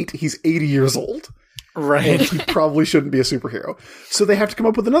 98, he's 80 years old. Right. And he probably shouldn't be a superhero. So they have to come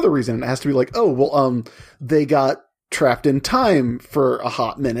up with another reason. And it has to be like, oh, well, they got trapped in time for a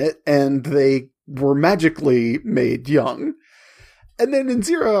hot minute, and they were magically made young. And then in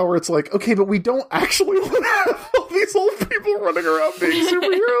 0 Hour, it's like, okay, but we don't actually want to have all these old people running around being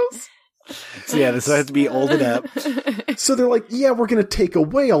superheroes. So yeah, this has to be olded up. So they're like, yeah, we're going to take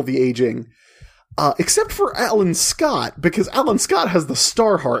away all the aging. Except for Alan Scott, because Alan Scott has the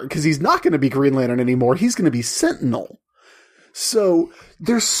Star Heart, because he's not going to be Green Lantern anymore. He's going to be Sentinel. So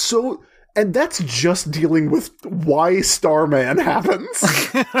and that's just dealing with why Starman happens.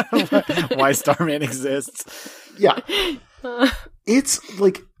 Why Starman exists. Yeah. it's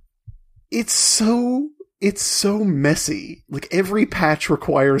like, it's so messy. Like, every patch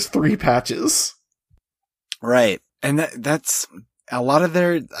requires 3 patches. Right. And that's a lot of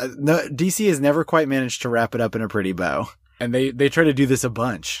their, no, DC has never quite managed to wrap it up in a pretty bow. And they try to do this a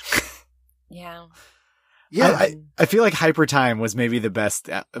bunch. Yeah. Yeah. I feel like Hyper Time was maybe the best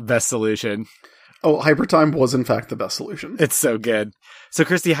solution. Oh, Hyper Time was in fact the best solution. It's so good. So,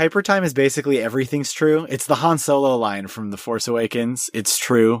 Christy, Hyper Time is basically everything's true. It's the Han Solo line from The Force Awakens. It's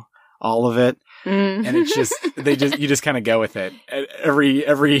true. All of it. Mm. And it's just, you just kind of go with it. Every.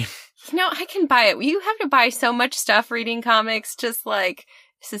 I can buy it. You have to buy so much stuff reading comics. Just like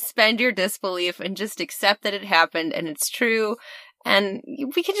suspend your disbelief and just accept that it happened and it's true. And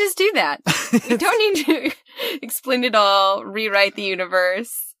we can just do that. We don't need to explain it all, rewrite the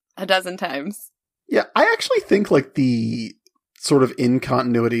universe a dozen times. Yeah, I actually think like the sort of in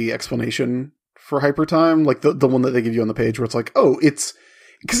continuity explanation for Hyper Time, like the one that they give you on the page where it's like, oh, it's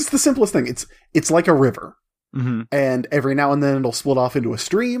because it's the simplest thing. It's like a river. Mm-hmm. And every now and then it'll split off into a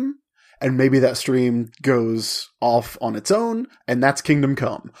stream. And maybe that stream goes off on its own, and that's Kingdom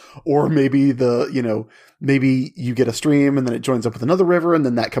Come. Or maybe maybe you get a stream and then it joins up with another river and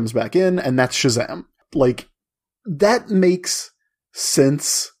then that comes back in, and that's Shazam. Like, that makes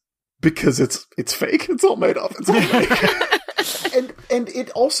sense because it's fake. It's all made up. It's all fake. and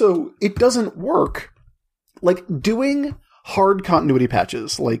it doesn't work. Like, doing hard continuity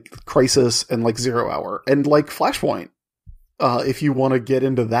patches like Crisis and like 0 Hour and like Flashpoint, if you want to get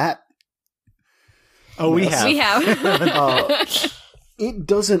into that. Oh, yes. We have. It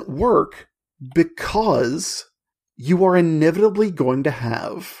doesn't work because you are inevitably going to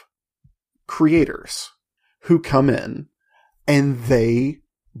have creators who come in and they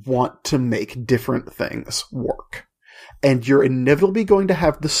want to make different things work. And you're inevitably going to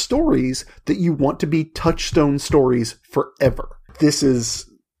have the stories that you want to be touchstone stories forever. This is...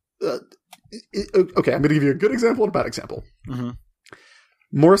 okay, I'm going to give you a good example and a bad example. Mm-hmm.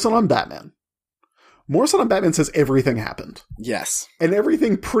 Morrison on Batman. Morrison on Batman says everything happened. Yes. And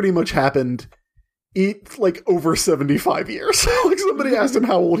everything pretty much happened like over 75 years. Like, somebody asked him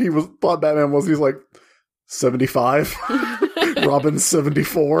how old thought Batman was, and he's like, 75. Robin's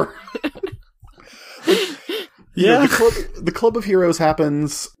 74. Yeah. The Club of Heroes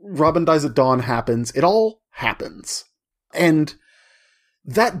happens. Robin Dies at Dawn happens. It all happens. And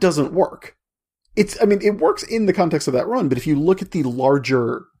that doesn't work. It works in the context of that run, but if you look at the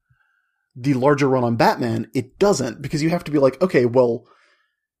larger run on Batman, it doesn't, because you have to be like, okay, well,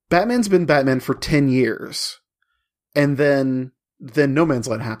 Batman's been Batman for 10 years, and then No Man's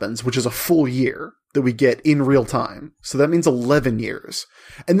Land happens, which is a full year that we get in real time. So that means 11 years.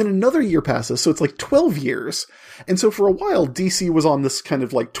 And then another year passes, so it's like 12 years. And so for a while, DC was on this kind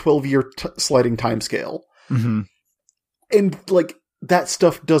of like 12-year sliding timescale. Mm-hmm. And like, that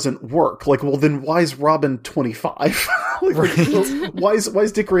stuff doesn't work. Like, well, then why is Robin 25? Right. Why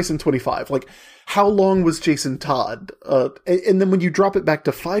is Dick Grayson 25? Like, how long was Jason Todd? And then when you drop it back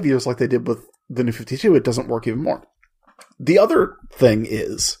to 5 years like they did with the New 52, it doesn't work even more. The other thing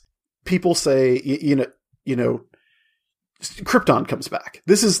is, people say, you know, Krypton comes back.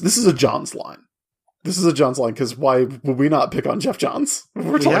 This is a Johns line. This is a Johns line, because why would we not pick on Jeff Johns?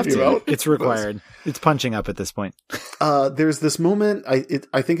 We're talking about. It's required. It's punching up at this point. There's this moment,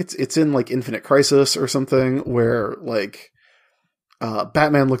 I think it's in like Infinite Crisis or something, where like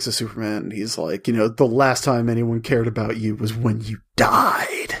Batman looks at Superman and he's like, the last time anyone cared about you was when you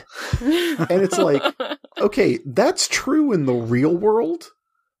died. And it's like, okay, that's true in the real world,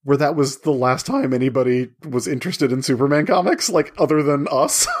 where that was the last time anybody was interested in Superman comics, like, other than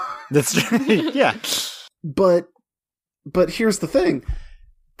us. That's true. Yeah. But here's the thing.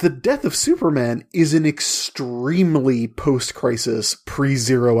 The death of Superman is an extremely post-crisis,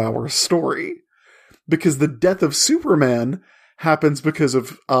 pre-0 Hour story. Because the death of Superman happens because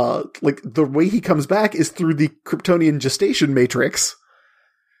of, like, the way he comes back is through the Kryptonian gestation matrix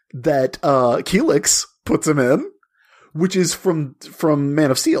that Helix puts him in, which is from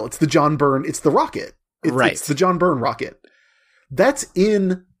Man of Steel. It's the John Byrne, it's the rocket. It's the John Byrne rocket. That's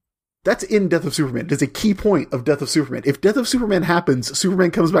in Death of Superman. It is a key point of Death of Superman. If Death of Superman happens,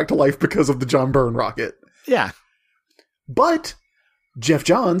 Superman comes back to life because of the John Byrne rocket. Yeah. But Jeff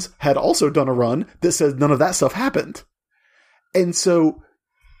Johns had also done a run that says none of that stuff happened. And so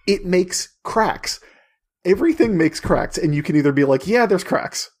it makes cracks. Everything makes cracks, and you can either be like, yeah, there's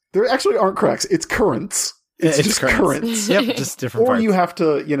cracks. There actually aren't cracks. It's currents. It's just currents. Yep, just different Or parts. you have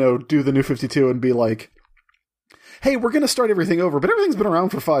to, do the New 52 and be like, hey, we're going to start everything over, but everything's been around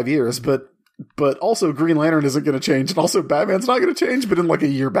for 5 years, but also Green Lantern isn't going to change, and also Batman's not going to change, but in like a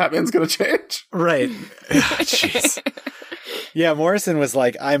year, Batman's going to change. Right. Jeez. Yeah, Morrison was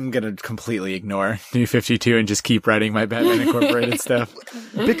like, I'm going to completely ignore New 52 and just keep writing my Batman Incorporated stuff.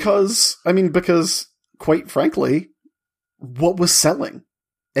 Because, quite frankly, what was selling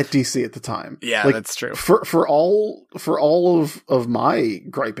at DC at the time? Yeah, that's true. For all of my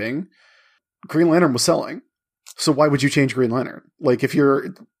griping, Green Lantern was selling. So why would you change Green Lantern? Like, if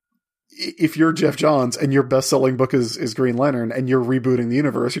you're Jeff Johns and your best-selling book is Green Lantern and you're rebooting the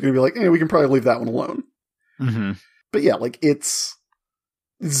universe, you're going to be like, we can probably leave that one alone. Mm-hmm. But yeah, like, it's...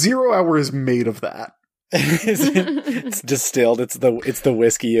 Zero Hour is made of that. It's distilled. It's the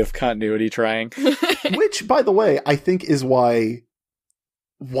whiskey of continuity trying. Which, by the way, I think is why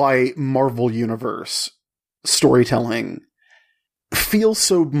Marvel Universe storytelling feels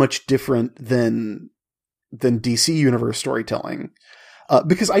so much different than DC Universe storytelling.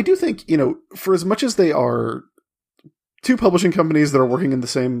 Because I do think, for as much as they are two publishing companies that are working in the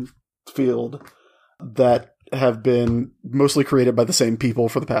same field that have been mostly created by the same people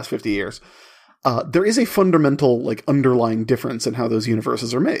for the past 50 years, there is a fundamental, like, underlying difference in how those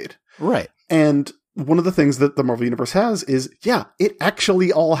universes are made. Right. And one of the things that the Marvel Universe has is, it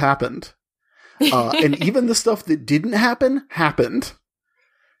actually all happened. And even the stuff that didn't happen, happened.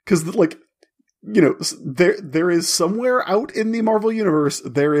 Because, like, there is somewhere out in the Marvel Universe,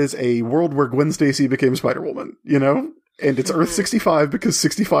 there is a world where Gwen Stacy became Spider-Woman, And it's Earth 65 because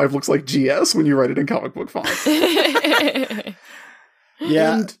 65 looks like GS when you write it in comic book font.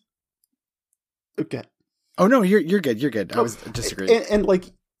 Yeah. And, okay. Oh, no, you're good. You're good. I was disagreeing. And like,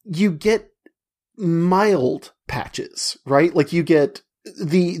 you get mild patches, right? Like, you get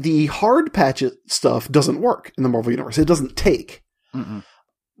the hard patch stuff doesn't work in the Marvel Universe. It doesn't take. Mm-mm.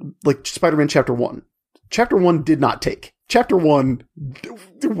 Like Spider-Man Chapter 1. Chapter 1 did not take. Chapter 1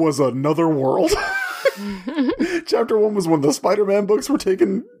 was another world. Chapter 1 was when the Spider-Man books were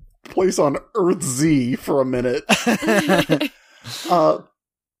taking place on Earth Z for a minute.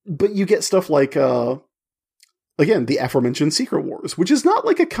 But you get stuff like, again, the aforementioned Secret Wars, which is not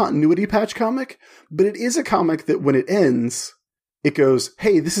like a continuity patch comic, but it is a comic that when it ends, it goes,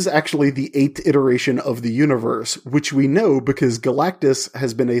 hey, this is actually the 8th iteration of the universe, which we know because Galactus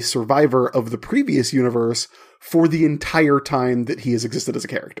has been a survivor of the previous universe for the entire time that he has existed as a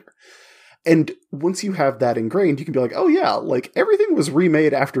character. And once you have that ingrained, you can be like, oh yeah, like, everything was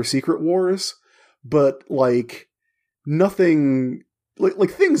remade after Secret Wars, but, like, nothing...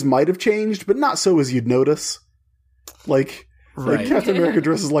 Like things might have changed, but not so as you'd notice. Like Captain America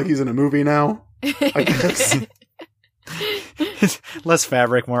dresses like he's in a movie now, I guess. Less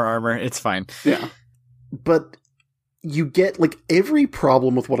fabric, more armor. It's fine. Yeah. But you get, like, every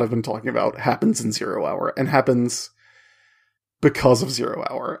problem with what I've been talking about happens in 0 Hour, and happens because of 0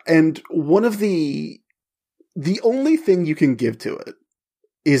 Hour. And one of the only thing you can give to it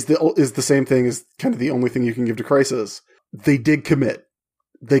is the same thing as kind of the only thing you can give to Crisis. They did commit.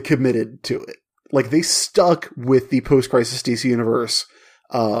 They committed to it. Like, they stuck with the post-Crisis DC universe,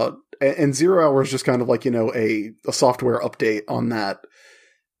 and 0 Hour is just kind of like, a software update on that.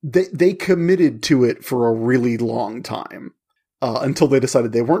 They committed to it for a really long time, until they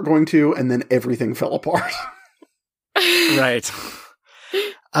decided they weren't going to, and then everything fell apart. Right.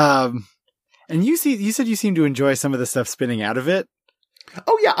 And you said you seem to enjoy some of the stuff spinning out of it.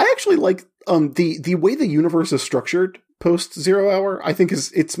 Oh yeah, I actually like the way the universe is structured post 0 Hour. I think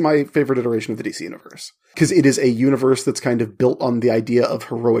it's my favorite iteration of the DC universe, because it is a universe that's kind of built on the idea of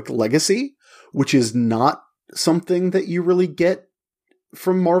heroic legacy, which is not something that you really get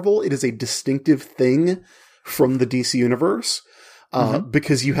from Marvel. It is a distinctive thing from the DC universe,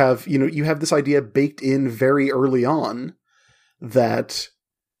 because you have this idea baked in very early on that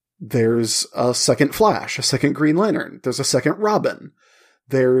there's a second Flash, a second Green Lantern, there's a second Robin.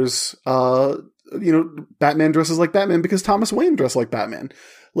 There's, Batman dresses like Batman because Thomas Wayne dressed like Batman.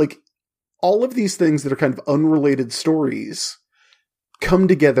 Like, all of these things that are kind of unrelated stories come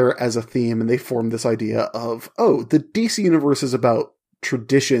together as a theme, and they form this idea of, oh, the DC universe is about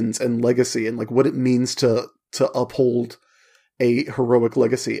traditions and legacy and, like, what it means to uphold a heroic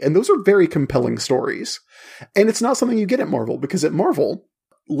legacy. And those are very compelling stories. And it's not something you get at Marvel, because at Marvel,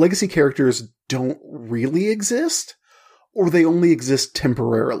 legacy characters don't really exist, or they only exist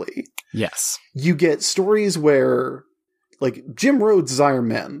temporarily. Yes. You get stories where, like, Jim Rhodes is Iron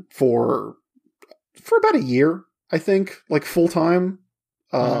Man for about a year, I think, like, full time.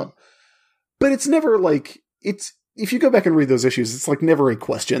 But it's never like, if you go back and read those issues, it's like never a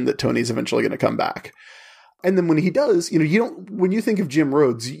question that Tony's eventually going to come back. And then when he does, when you think of Jim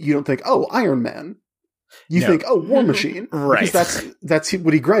Rhodes, you don't think, oh, Iron Man. You think, oh, War Machine. Right. Because that's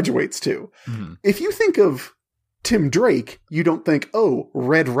what he graduates to. Mm-hmm. If you think of Tim Drake, you don't think, oh,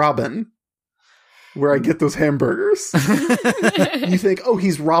 Red Robin. where I get those hamburgers. You think, oh,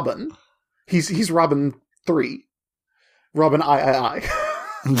 he's Robin. He's Robin 3. Robin I.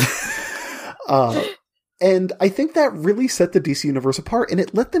 And I think that really set the DC universe apart, and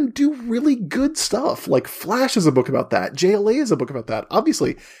it let them do really good stuff. Like, Flash is a book about that. JLA is a book about that.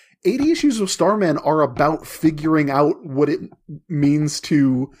 Obviously, 80 issues of Starman are about figuring out what it means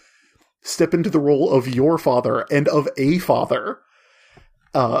to step into the role of your father and of a father.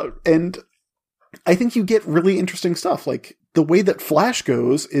 And I think you get really interesting stuff. Like, the way that Flash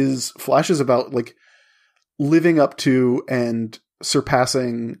goes is Flash is about, like, living up to and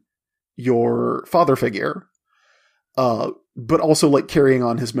surpassing your father figure, but also, like, carrying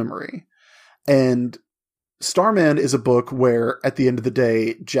on his memory. And Starman is a book where, at the end of the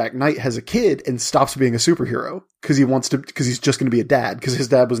day, Jack Knight has a kid and stops being a superhero because he's just going to be a dad because his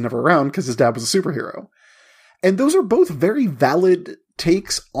dad was never around because his dad was a superhero. And those are both very valid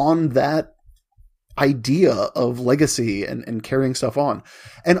takes on that idea of legacy and carrying stuff on.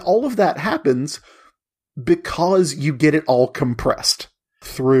 And all of that happens because you get it all compressed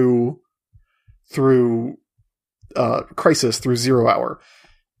through Crisis, through Zero Hour.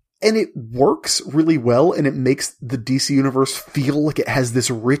 And it works really well, and it makes the DC universe feel like it has this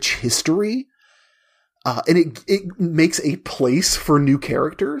rich history. And it makes a place for new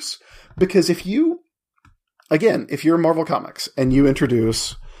characters. Because if you're Marvel Comics and you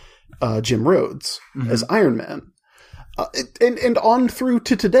introduce Jim Rhodes as Iron Man, and on through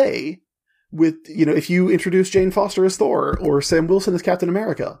to today, with, if you introduce Jane Foster as Thor or Sam Wilson as Captain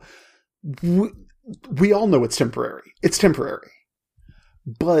America, we all know it's temporary. It's temporary.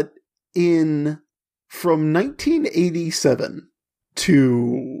 But from 1987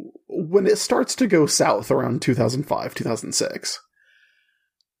 to when it starts to go south around 2005, 2006,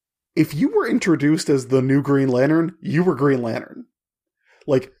 if you were introduced as the new Green Lantern, you were Green Lantern.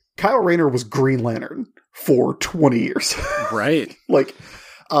 Like, Kyle Rayner was Green Lantern for 20 years. Right. Like,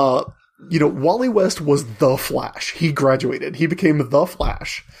 Wally West was the Flash. He graduated. He became the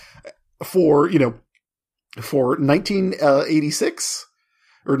Flash for 1986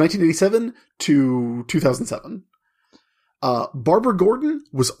 or 1987 to 2007. Barbara Gordon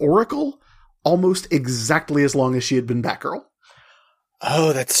was Oracle almost exactly as long as she had been Batgirl.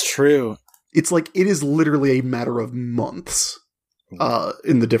 Oh, that's true. It's like, it is literally a matter of months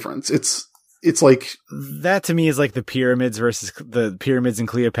in the difference. It's like, that to me is like the pyramids versus the pyramids and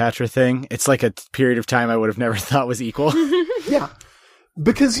Cleopatra thing. It's like a period of time I would have never thought was equal. Yeah.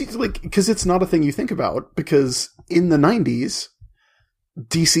 Because it's not a thing you think about, because in the 90s,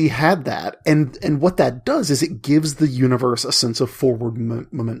 DC had that. And what that does is it gives the universe a sense of forward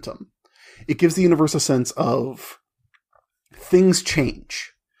momentum. It gives the universe a sense of things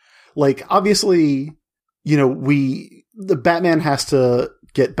change. Like, obviously, the Batman has to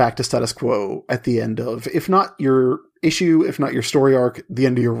get back to status quo at the end of, if not your issue, if not your story arc, the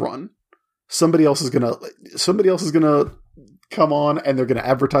end of your run. Somebody else is gonna come on, and they're gonna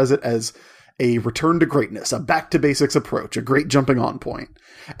advertise it as a return to greatness, a back to basics approach, a great jumping on point.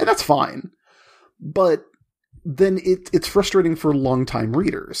 And that's fine. But then it's frustrating for longtime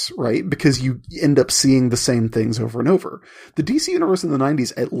readers, right? Because you end up seeing the same things over and over. The DC universe in the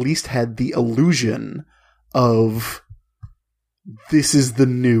 90s at least had the illusion of, this is the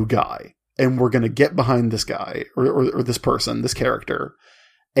new guy, and we're going to get behind this guy or this person, this character,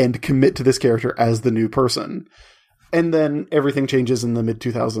 and commit to this character as the new person. And then everything changes in the mid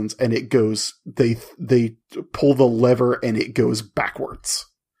 2000s, and it goes, they pull the lever and it goes backwards.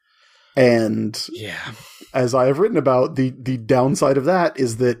 And yeah, as I have written about, the downside of that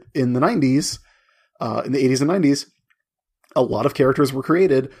is that in the 90s, in the 80s and 90s, a lot of characters were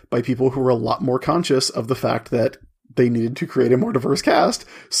created by people who were a lot more conscious of the fact that they needed to create a more diverse cast.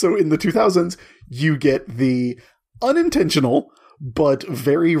 So in the 2000s, you get the unintentional but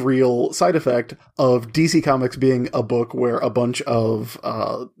very real side effect of DC Comics being a book where a bunch of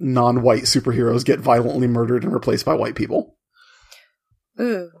non-white superheroes get violently murdered and replaced by white people.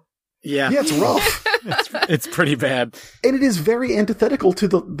 Ooh. Yeah. Yeah, it's rough. It's pretty bad. And it is very antithetical to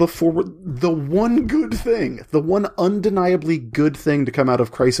the one good thing, the one undeniably good thing to come out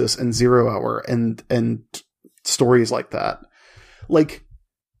of Crisis and Zero Hour and stories like that. Like,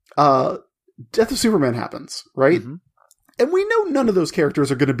 Death of Superman happens, right? Mm-hmm. And we know none of those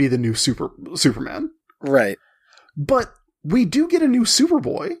characters are going to be the new Superman. Right. But we do get a new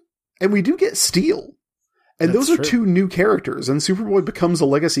Superboy, and we do get Steel. And those are two new characters, and Superboy becomes a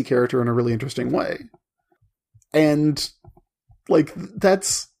legacy character in a really interesting way. And, like,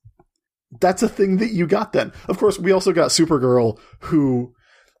 that's a thing that you got then. Of course, we also got Supergirl, who...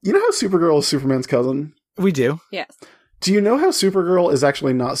 You know how Supergirl is Superman's cousin? We do. Yes. Do you know how Supergirl is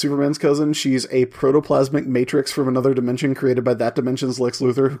actually not Superman's cousin? She's a protoplasmic matrix from another dimension created by that dimension's Lex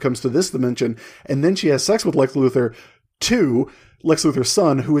Luthor, who comes to this dimension, and then she has sex with Lex Luthor, Lex Luthor's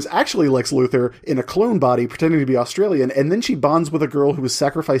son, who is actually Lex Luthor in a clone body pretending to be Australian, and then she bonds with a girl who was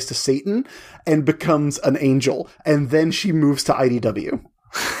sacrificed to Satan and becomes an angel, and then she moves to IDW.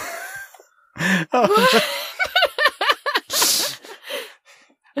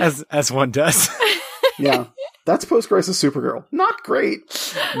 As one does. Yeah. That's post-crisis Supergirl. Not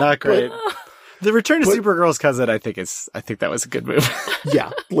great. Not great. The return to Supergirl's cousin, I think that was a good move. Yeah,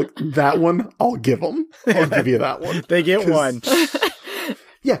 like that one, I'll give them. I'll give you that one. They get one.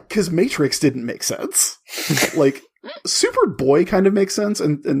 Yeah, because Matrix didn't make sense. Like, Superboy kind of makes sense,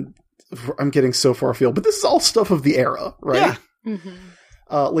 and I'm getting so far afield, but this is all stuff of the era, right? Yeah.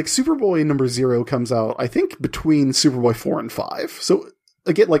 Mm-hmm. Like, Superboy number 0 comes out, I think, between Superboy 4 and 5. So,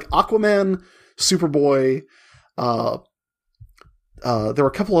 again, like, Aquaman, Superboy, there were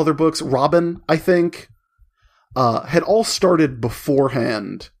a couple other books. Robin, I think, had all started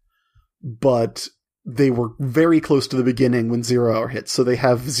beforehand, but they were very close to the beginning when 0 Hour hits. So they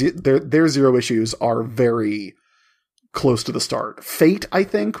have their 0 issues are very close to the start. Fate, I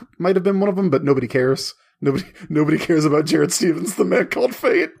think, might have been one of them, but nobody cares. Nobody cares about Jared Stevens, the man called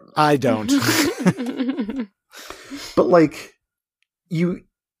Fate. I don't. But like, you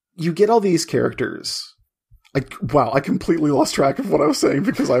get all these characters. I completely lost track of what I was saying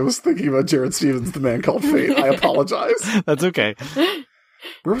because I was thinking about Jared Stevens, the man called Fate. I apologize. That's okay.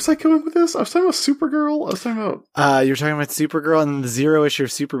 Where was I going with this? I was talking about Supergirl. I was talking about... you were talking about Supergirl and the 0 issue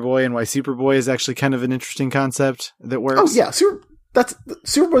of Superboy and why Superboy is actually kind of an interesting concept that works. Oh, yeah.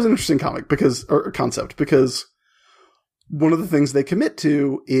 Superboy's an interesting concept because one of the things they commit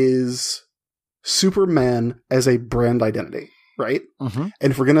to is Superman as a brand identity, right? Mm-hmm.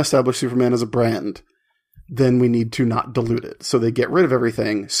 And if we're going to establish Superman as a brand, then we need to not dilute it. So they get rid of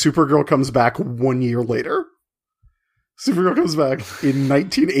everything. Supergirl comes back 1 year later. Supergirl comes back in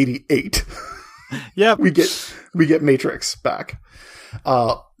 1988. Yeah, we get Matrix back.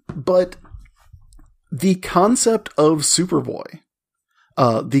 But the concept of Superboy,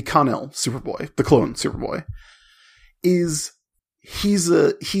 the Connell Superboy, the clone Superboy, is he's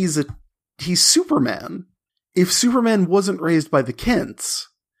Superman if Superman wasn't raised by the Kents,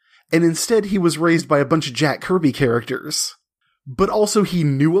 and instead he was raised by a bunch of Jack Kirby characters. But also he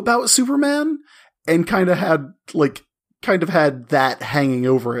knew about Superman and kind of had that hanging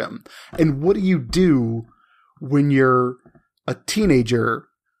over him. And what do you do when you're a teenager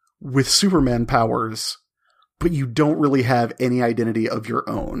with Superman powers, but you don't really have any identity of your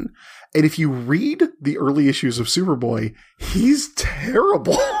own? And if you read the early issues of Superboy, he's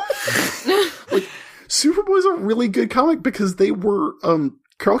terrible. Like, Superboy's a really good comic because they were,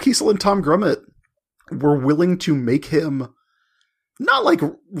 Carl Kiesel and Tom Grummett were willing to make him not like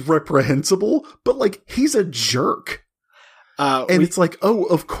reprehensible, but like he's a jerk. It's like, oh,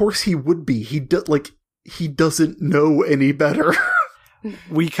 of course he would be. He doesn't know any better.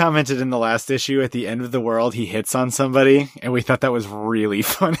 We commented in the last issue at the end of the world, he hits on somebody, and we thought that was really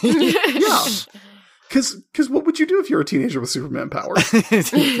funny. Yeah. Because what would you do if you're a teenager with Superman powers?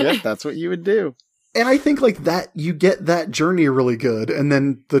 Yep, that's what you would do. And I think like that, you get that journey really good, and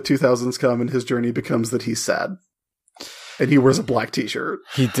then the 2000s come and his journey becomes that he's sad. And he wears a black t-shirt.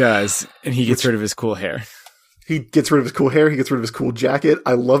 He does, and he gets rid of his cool hair. He gets rid of his cool hair. He gets rid of his cool jacket.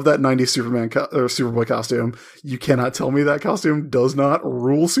 I love that 90s Superman or Superboy costume. You cannot tell me that costume does not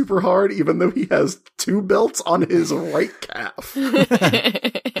rule super hard, even though he has 2 belts on his right calf.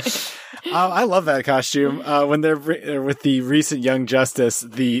 I love that costume. When they're with the recent Young Justice,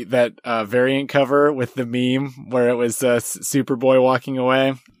 that variant cover with the meme where it was Superboy walking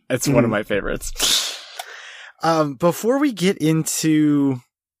away. It's one of my favorites. Before we get into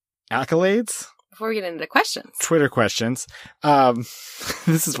accolades. Before we get into questions. Twitter questions.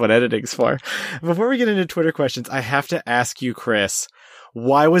 This is what editing's for. Before we get into Twitter questions, I have to ask you, Chris,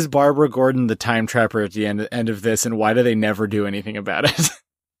 why was Barbara Gordon the time trapper at the end of this, and why do they never do anything about it?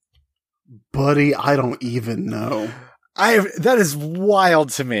 Buddy, I don't even know. That is wild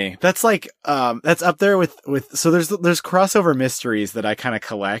to me. That's like, that's up there with, so there's crossover mysteries that I kind of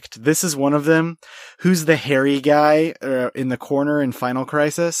collect. This is one of them. Who's the hairy guy in the corner in Final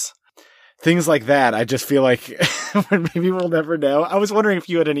Crisis? Things like that. I just feel like maybe we'll never know. I was wondering if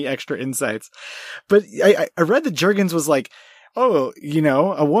you had any extra insights, but I read that Jurgens was like, oh,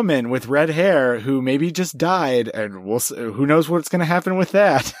 a woman with red hair who maybe just died, and who knows what's going to happen with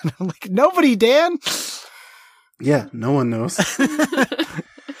that. And I'm like, nobody, Dan. Yeah, no one knows. That's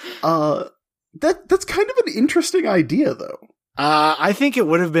kind of an interesting idea, though. I think it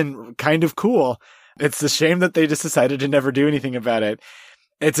would have been kind of cool. It's a shame that they just decided to never do anything about it.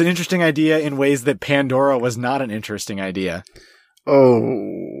 It's an interesting idea in ways that Pandora was not an interesting idea.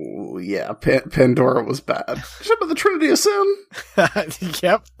 Oh, yeah, Pandora was bad. Should have been the Trinity of Sin.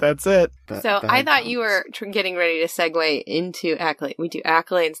 Yep, that's it. I thought you were getting ready to segue into Accolade. We do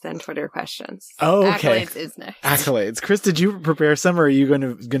Accolades, then Twitter questions. Oh, okay. Accolades is next. Accolades. Chris, did you prepare some, or are you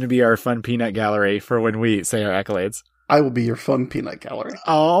going to be our fun peanut gallery for when we say our accolades? I will be your fun peanut gallery.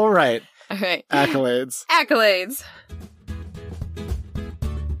 All right. All right. Accolades. Accolades.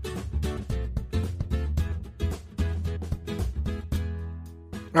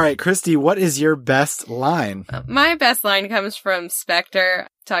 All right, Christy, what is your best line? My best line comes from Spectre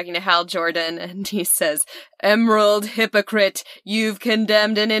talking to Hal Jordan, and he says, "Emerald hypocrite, you've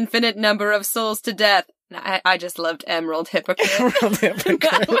condemned an infinite number of souls to death." I just loved Emerald hypocrite. Emerald hypocrite.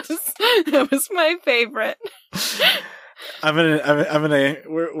 That was my favorite.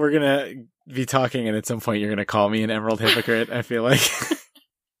 We're gonna be talking, and at some point you're gonna call me an Emerald hypocrite. I feel like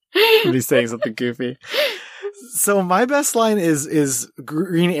I'll be saying something goofy. So my best line is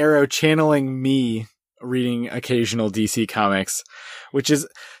Green Arrow channeling me reading occasional DC comics, which is,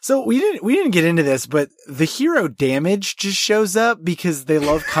 so we didn't get into this, but the hero Damage just shows up because they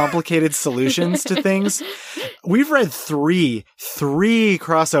love complicated solutions to things. We've read three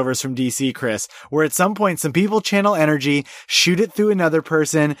crossovers from DC, Chris, where at some point some people channel energy, shoot it through another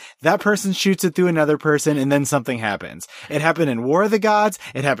person, that person shoots it through another person, and then something happens. It happened in War of the Gods,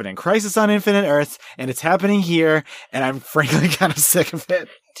 it happened in Crisis on Infinite Earths, and it's happening here, and I'm frankly kind of sick of it.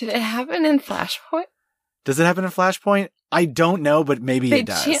 Did it happen in Flashpoint? Does it happen in Flashpoint? I don't know, but maybe it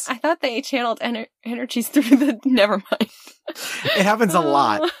does. I thought they channeled energies through the... Never mind. It happens a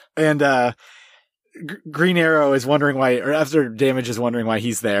lot. And Green Arrow is wondering why, or after Damage is wondering why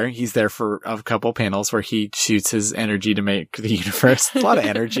he's there. He's there for a couple panels where he shoots his energy to make the universe. A lot of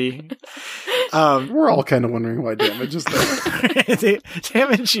energy. We're all kind of wondering why Damage is there.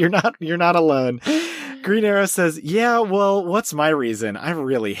 Damage, you're not alone. Green Arrow says, "Yeah, well, what's my reason? I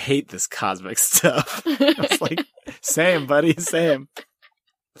really hate this cosmic stuff." I was like, same, buddy, same.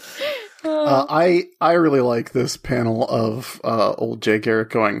 I really like this panel of old Jay Garrick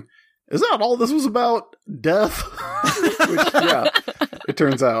going, "Is that all this was about? Death?" Which, yeah, it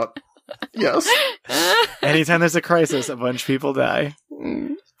turns out, yes. Anytime there's a crisis, a bunch of people die.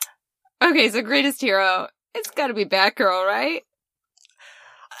 Okay, so greatest hero, it's got to be Batgirl, right?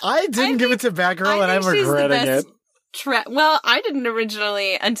 I didn't give it to Batgirl, and I'm regretting it. Well, I didn't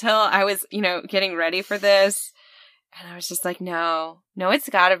originally until I was, getting ready for this. And I was just like, no, it's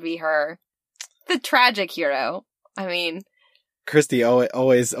gotta be her. The tragic hero. I mean... Christy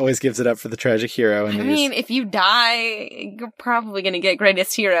always gives it up for the tragic hero. If you die, you're probably gonna get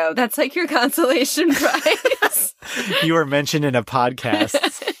greatest hero. That's like your consolation prize. You were mentioned in a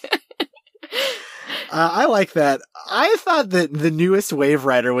podcast. I like that. I thought that the newest Wave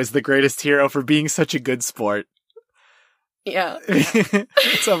Rider was the greatest hero for being such a good sport. Yeah.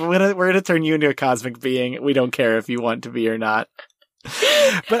 So we're gonna turn you into a cosmic being. We don't care if you want to be or not.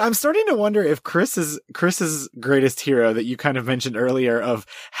 But I'm starting to wonder if Chris's greatest hero that you kind of mentioned earlier of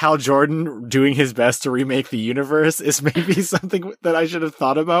Hal Jordan doing his best to remake the universe is maybe something that I should have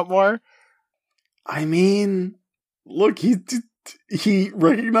thought about more. I mean, look, he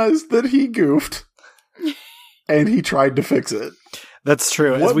recognized that he goofed. And he tried to fix it. That's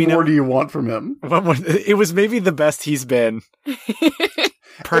true. What more do you want from him? It was maybe the best he's been.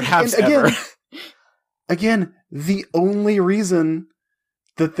 Perhaps and ever. Again, the only reason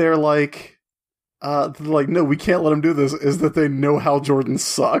that they're like, no, we can't let him do this is that they know Hal Jordan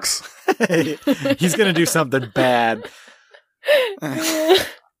sucks. He's going to do something bad.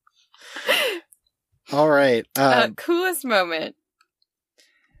 All right. Coolest moment.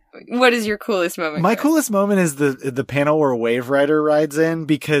 What is your coolest moment? My coolest moment is the panel where Wave Rider rides in,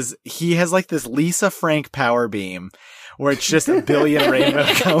 because he has like this Lisa Frank power beam where it's just a billion rainbow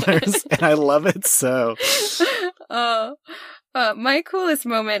colors, and I love it so. My coolest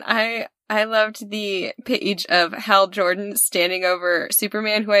moment, I loved the page of Hal Jordan standing over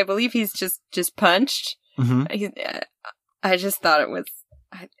Superman, who I believe he's just punched. Mm-hmm. I just thought it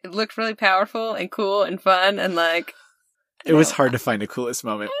looked really powerful and cool and fun, and like... It was hard to find a coolest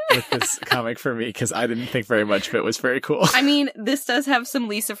moment with this comic for me, because I didn't think very much of it was very cool. I mean, this does have some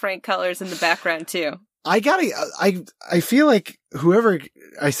Lisa Frank colors in the background, too. I feel like whoever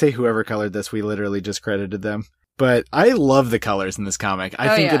colored this, we literally just credited them. But I love the colors in this comic.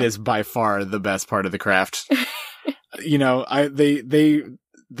 I think it is by far the best part of the craft. They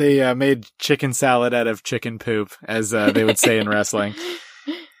made chicken salad out of chicken poop, as they would say in wrestling.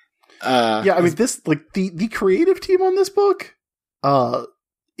 I mean, this, like, the creative team on this book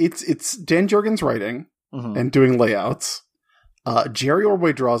it's Dan Jurgens writing Mhm. and doing layouts. Jerry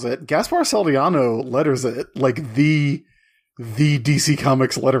Ordway draws it. Gaspar Saldiano letters it like the DC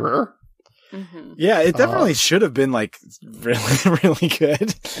Comics letterer. Mhm. Yeah, it definitely should have been like really, really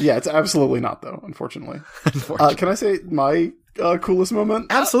good. Yeah, it's absolutely not though, unfortunately. Unfortunately. Can I say my coolest moment?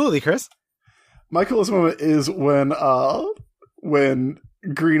 Absolutely, Chris. My coolest moment is when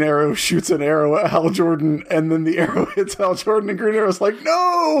Green Arrow shoots an arrow at Hal Jordan, and then the arrow hits Hal Jordan, and Green Arrow's like,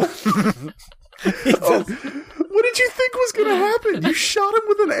 "No! Oh, what did you think was going to happen? You shot him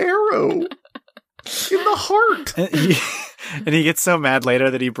with an arrow in the heart." And he gets so mad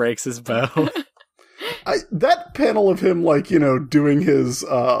later that he breaks his bow. That panel of him, like, doing his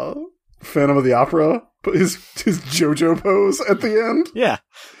Phantom of the Opera, his JoJo pose at the end, Yeah.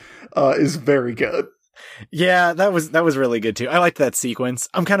 is very good. Yeah, that was really good too. I liked that sequence.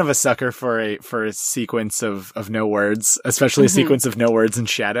 I'm kind of a sucker for a sequence of no words, especially a sequence of no words and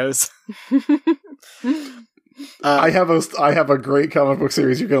shadows. I have a great comic book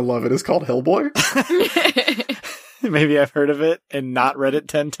series you're gonna love. It is called Hellboy. Maybe I've heard of it and not read it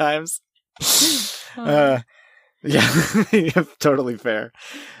 10 times. Yeah, totally fair.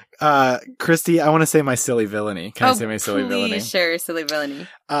 Christy, I want to say my silly villainy. Can I say my silly villainy? Sure, silly villainy.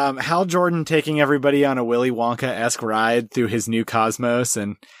 Hal Jordan taking everybody on a Willy Wonka-esque ride through his new cosmos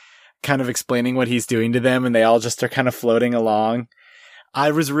and kind of explaining what he's doing to them, and they all just are kind of floating along.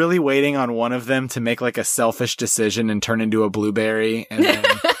 I was really waiting on one of them to make like a selfish decision and turn into a blueberry, and then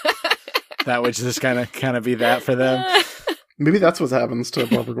that would just kind of be that for them. Maybe that's what happens to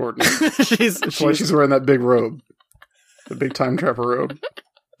Barbara Gordon. That's why she's wearing that big robe, the big time trapper robe.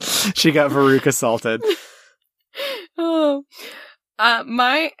 She got Veruca assaulted. Oh,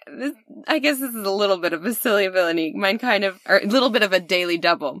 I guess this is a little bit of a silly villainy. Mine or a little bit of a daily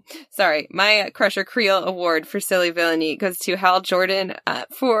double. Sorry, my Crusher Creel award for silly villainy goes to Hal Jordan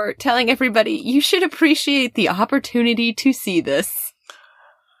for telling everybody you should appreciate the opportunity to see this.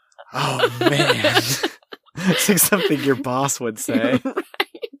 Oh man, it's like something your boss would say.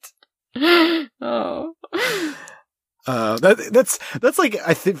 Right. Oh. That's like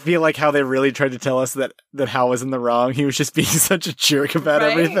feel like how they really tried to tell us that Hal was in the wrong. He was just being such a jerk about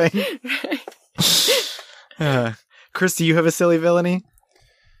everything. Right. Chris, do you have a silly villainy?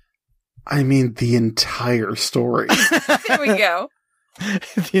 I mean, the entire story. There we go.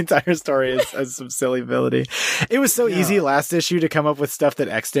 The entire story has some silly villainy. It was so easy last issue to come up with stuff that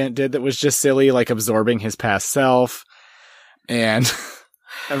Extant did that was just silly, like absorbing his past self and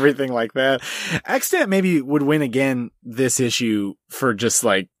everything like that. Extant maybe would win again this issue for just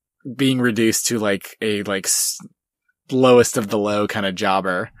like being reduced to like a lowest of the low kind of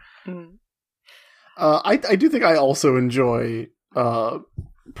jobber. Mm. I do think I also enjoy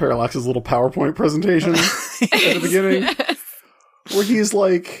Parallax's little PowerPoint presentation at the beginning, where he's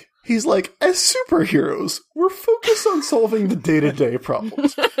like, as superheroes, we're focused on solving the day-to-day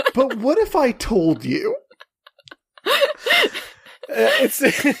problems. But what if I told you?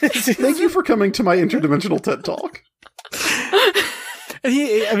 Thank you for coming to my interdimensional TED Talk.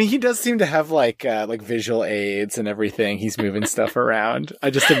 And he does seem to have like visual aids and everything. He's moving stuff around. I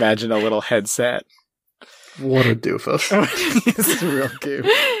just imagine a little headset. What a doofus. He's a real goof.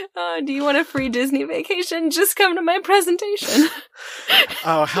 Do you want a free Disney vacation? Just come to my presentation.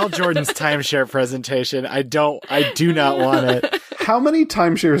 Oh, Hal Jordan's timeshare presentation. I do not want it. How many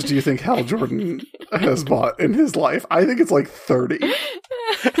timeshares do you think Hal Jordan has bought in his life? I think it's like 30.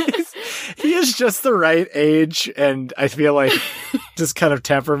 He is just the right age, and I feel like just kind of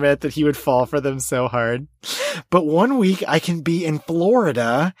temperament that he would fall for them so hard. But one week I can be in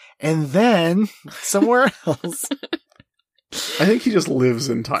Florida, and then somewhere else. I think he just lives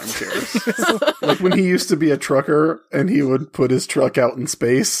in timeshares. Like when he used to be a trucker and he would put his truck out in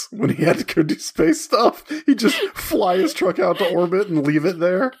space when he had to go do space stuff, he'd just fly his truck out to orbit and leave it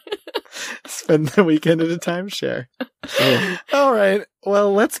there. Spend the weekend at a timeshare. Oh. All right.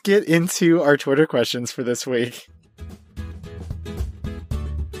 Well, let's get into our Twitter questions for this week.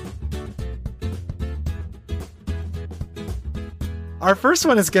 Our first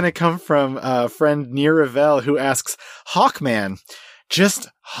one is going to come from a friend Near Ravel who asks, Hawkman, just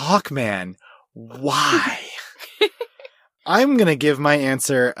Hawkman, why? I'm going to give my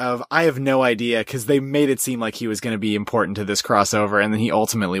answer of I have no idea because they made it seem like he was going to be important to this crossover and then he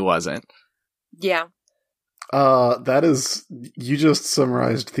ultimately wasn't. Yeah. That is, you just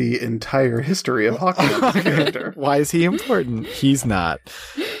summarized the entire history of Hawkman as a character. Why is he important? He's not.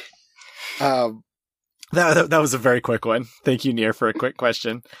 That was a very quick one. Thank you, Near, for a quick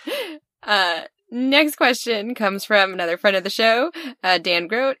question. Next question comes from another friend of the show, Dan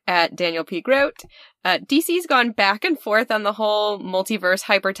Grote at Daniel P. Grote. DC's gone back and forth on the whole multiverse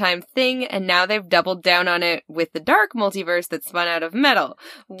hypertime thing, and now they've doubled down on it with the dark multiverse that spun out of Metal.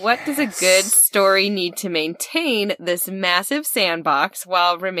 What does a good story need to maintain this massive sandbox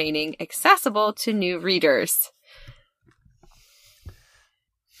while remaining accessible to new readers?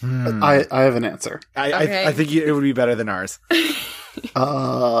 I have an answer. I think it would be better than ours.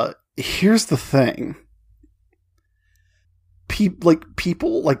 Here's the thing.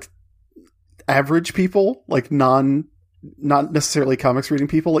 People, like average people, like not necessarily comics reading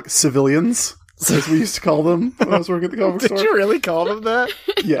people, like civilians, as we used to call them when I was working at the comic store. Did you really call them that?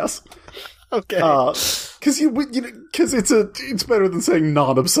 Yes. Okay. Because it's better than saying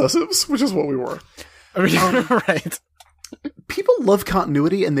non-obsessives, which is what we were. I mean, right. People love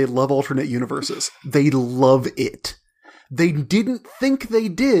continuity and they love alternate universes. They love it. They didn't think they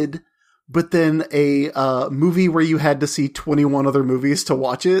did, but then a movie where you had to see 21 other movies to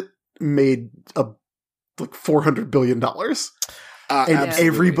watch it made like $400 billion. And absolutely.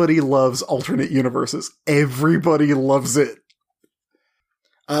 everybody loves alternate universes. Everybody loves it.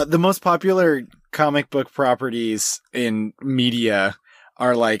 The most popular comic book properties in media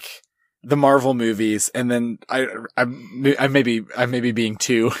are like the Marvel movies, and then I may be being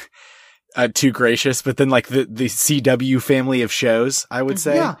too gracious, but then like the CW family of shows, I would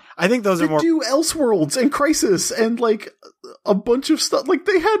say. Yeah. I think those are more. Do Elseworlds and Crisis and like a bunch of stuff. Like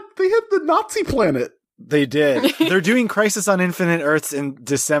they had the Nazi planet. They did. They're doing Crisis on Infinite Earths in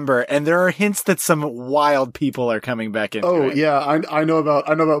December, and there are hints that some wild people are coming back into it. Yeah, I know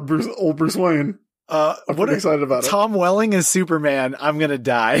about Bruce Wayne. I'm pretty excited about it. Tom Welling is Superman. I'm gonna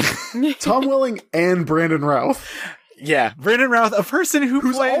die. Tom Welling and Brandon Routh. Yeah, Brandon Routh, a person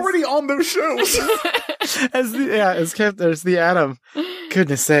who's plays already on those shows as the Atom.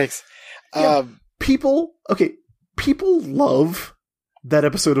 Goodness sakes. Yeah, people love that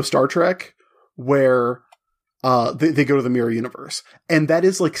episode of Star Trek where they go to the mirror universe, and that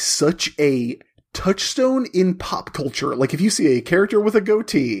is like such a touchstone in pop culture. Like if you see a character with a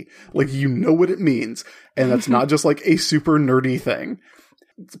goatee, like you know what it means, and that's not just like a super nerdy thing.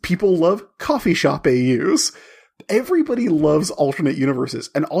 People love coffee shop AUs. Everybody loves alternate universes,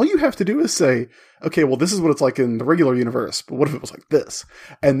 and all you have to do is say, okay, well, this is what it's like in the regular universe, but what if it was like this?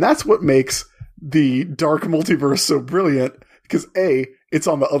 And that's what makes the dark multiverse so brilliant, because A, it's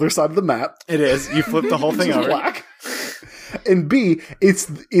on the other side of the map. It is. You flip the whole thing over. Black. And B, it's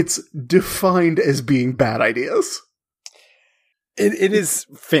defined as being bad ideas. It is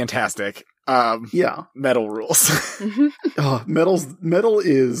fantastic. Yeah. Metal rules. Metal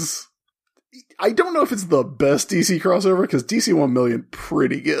is... I don't know if it's the best DC crossover, because DC 1 million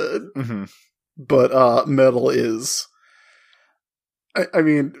pretty good. Mm-hmm. But Metal is... I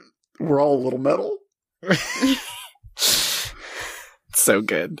mean, we're all a little metal. So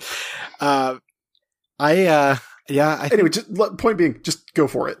good. Anyway, point being, just go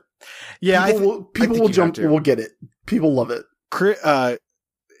for it. Yeah, people will jump. Will get it. People love it.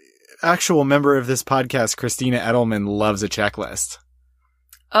 Actual member of this podcast, Christina Edelman, loves a checklist.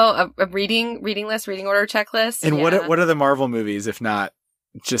 Oh, a reading list, reading order checklist. And what are the Marvel movies if not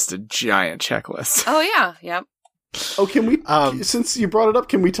just a giant checklist? Oh yeah, yep. Oh, can we? Since you brought it up,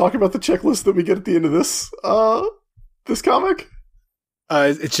 can we talk about the checklist that we get at the end of this comic?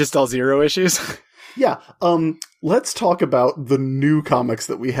 It's just all 0 issues. Yeah. Let's talk about the new comics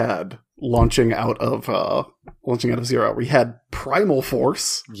that we had launching out of 0. We had Primal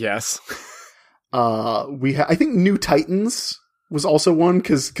Force. Yes. I think New Titans was also one,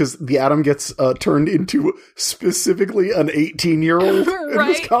 because the Atom gets turned into specifically an 18-year-old in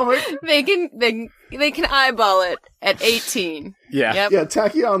this comic. They can eyeball it at 18. Yeah. Yep. Yeah,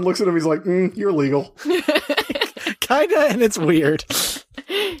 Tachyon looks at him, he's like, you're legal. Kinda, and it's weird.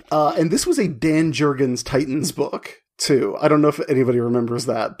 And this was a Dan Jurgens Titans book, too. I don't know if anybody remembers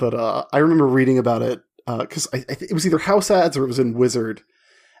that, but I remember reading about it, because it was either House Ads or it was in Wizard,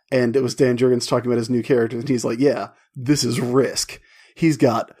 and it was Dan Jurgens talking about his new character, and he's like, yeah, this is Risk. He's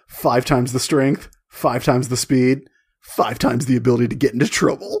got 5 times the strength, 5 times the speed, 5 times the ability to get into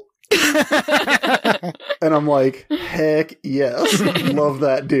trouble. And I'm like, heck yes, love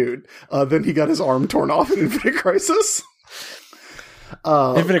that dude. Then he got his arm torn off in Infinite Crisis.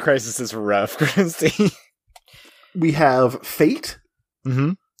 Infinite Crisis is rough, Christy. We have Fate,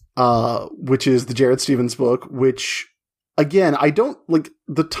 which is the Jared Stevens book, which, again, I don't, like,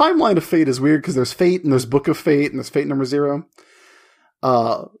 the timeline of Fate is weird, because there's Fate, and there's Book of Fate, and there's Fate number 0.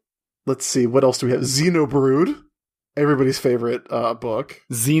 Let's see, what else do we have? Xenobrood, everybody's favorite book.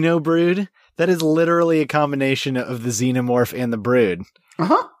 Xenobrood? That is literally a combination of the Xenomorph and the Brood.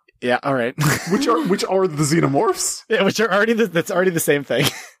 Uh-huh. Yeah, all right. which are the Xenomorphs? Yeah, that's already the same thing.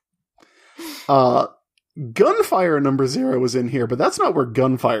 Gunfire number 0 was in here, but that's not where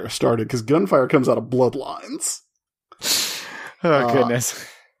Gunfire started, because Gunfire comes out of Bloodlines. Oh, goodness.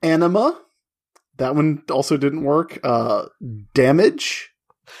 Anima. That one also didn't work. Damage.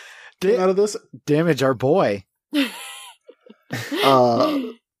 Came out of this. Damage, our boy.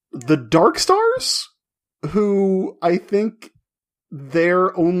 The Dark Stars, who I think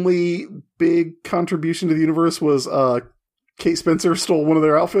their only big contribution to the universe was Kate Spencer stole one of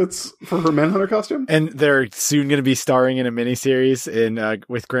their outfits for her Manhunter costume. And they're soon going to be starring in a miniseries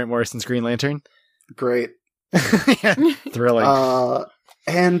with Grant Morrison's Green Lantern. Great. Yeah, thrilling.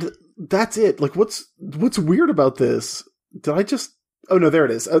 And that's it. Like, what's weird about this? Did I just... Oh, no, there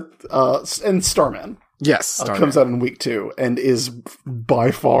it is. And Starman. Yes, Starman. Comes out in week 2 and is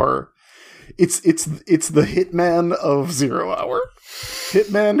by far... It's the Hitman of 0 Hour.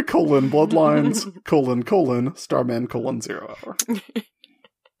 Hitman, Bloodlines, Starman, 0 Hour.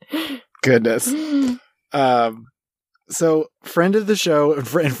 Goodness. So, friend of the show, and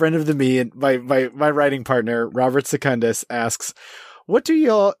friend of the me, and my writing partner, Robert Secundus, asks, What do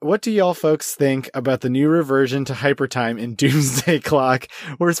y'all folks think about the new reversion to Hypertime in Doomsday Clock,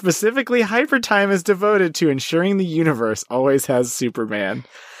 where specifically Hypertime is devoted to ensuring the universe always has Superman?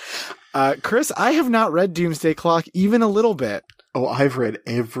 Chris, I have not read Doomsday Clock even a little bit. Oh, I've read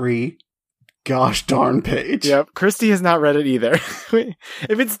every gosh darn page. Yep, Christy has not read it either.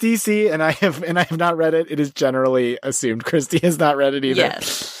 If it's DC and I have not read it, it is generally assumed Christy has not read it either.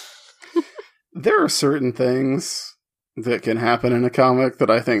 Yes. There are certain things that can happen in a comic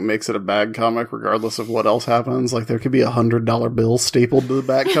that I think makes it a bad comic regardless of what else happens. Like, there could be a $100 bill stapled to the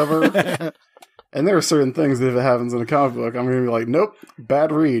back cover. And there are certain things that if it happens in a comic book, I'm going to be like, nope,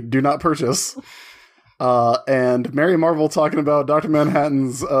 bad read, do not purchase. And Mary Marvel talking about Dr.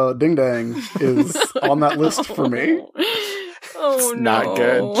 Manhattan's Ding Dang is on that list for me. Oh, It's not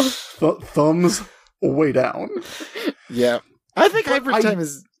good. Thumbs way down. Yeah. I think Hypertime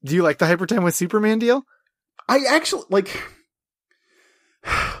is... Do you like the Hypertime with Superman deal? I actually, like...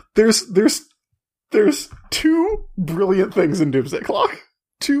 There's 2 brilliant things in Doomsday Clock.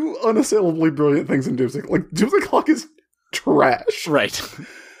 2 unassailably brilliant things in Doomsday Clock. Like, Doomsday Clock is trash. Right.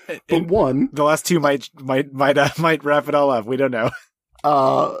 But one... The last 2 might wrap it all up. We don't know.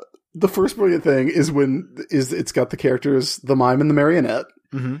 The first brilliant thing is it's got the characters, the mime and the marionette,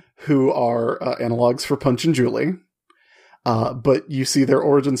 who are analogs for Punch and Julie. But you see their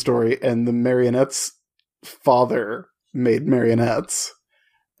origin story, and the marionette's father made marionettes,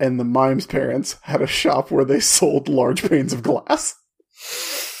 and the mime's parents had a shop where they sold large panes of glass.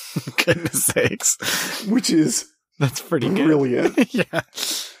 Goodness sakes. Which is... That's pretty brilliant. Good. Yeah.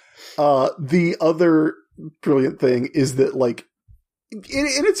 The other brilliant thing is that, like, and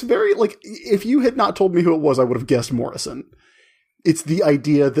it's very, like, if you had not told me who it was, I would have guessed Morrison. It's the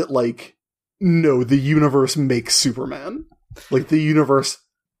idea that, like, no, the universe makes Superman. Like, the universe,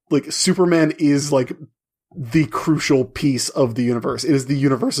 like, Superman is, like, the crucial piece of the universe. It is the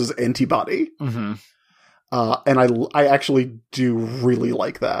universe's antibody. Mm-hmm. And I actually do really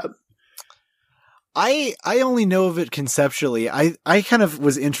like that. I only know of it conceptually. I kind of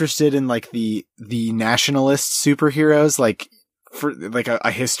was interested in, like, the nationalist superheroes, like, for like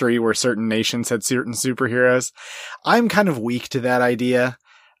a history where certain nations had certain superheroes. I'm kind of weak to that idea.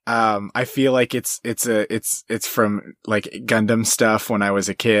 I feel like it's from, like, Gundam stuff when I was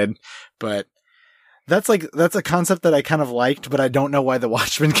a kid, but that's a concept that I kind of liked, but I don't know why the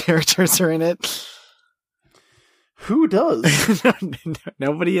Watchmen characters are in it. Who does?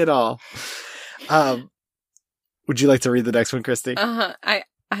 Nobody at all. Would you like to read the next one, Christy? I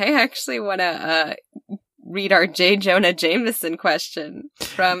actually want to read our J. Jonah Jameson question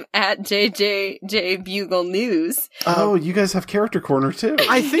from @JJJ Bugle News. Oh, you guys have Character Corner too.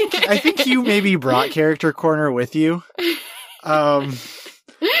 I think you maybe brought Character Corner with you. Because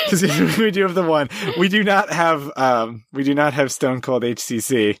we do have the one. We do not have Stone Cold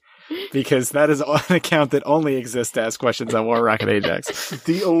HCC. Because that is an account that only exists to ask questions on War Rocket Ajax.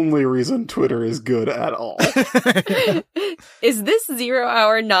 The only reason Twitter is good at all. Is this 0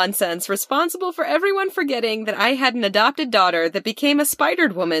 hour nonsense responsible for everyone forgetting that I had an adopted daughter that became a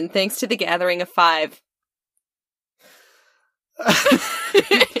spidered woman thanks to the Gathering of 5?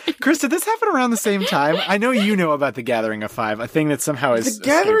 Chris, did this happen around the same time? I know you know about the Gathering of 5, a thing that somehow is... The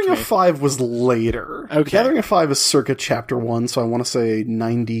Gathering of 5 was later. Okay. Gathering of 5 is circa chapter 1, so I want to say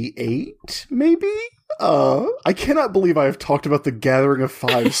 98, maybe? I cannot believe I have talked about the Gathering of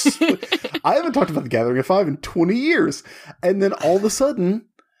 5. I haven't talked about the Gathering of 5 in 20 years. And then all of a sudden,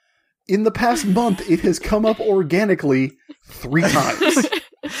 in the past month, it has come up organically 3 times.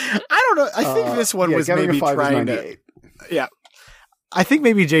 I don't know. I think this one was Gathering maybe of 5 trying is 98. to... Yeah. I think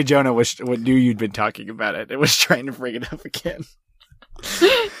maybe Jay Jonah knew you'd been talking about it. It was trying to bring it up again.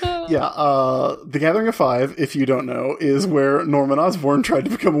 Yeah, The Gathering of Five, if you don't know, is where Norman Osborn tried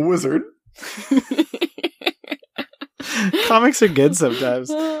to become a wizard. Comics are good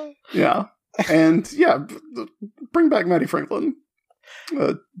sometimes. Yeah. And yeah, bring back Matty Franklin.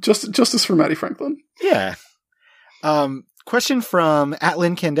 Justice for Matty Franklin. Yeah. Question from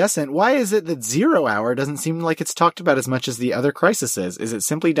 @LynCandescent. Why is it that 0 Hour doesn't seem like it's talked about as much as the other crises? Is it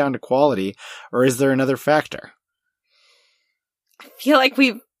simply down to quality, or is there another factor? I feel like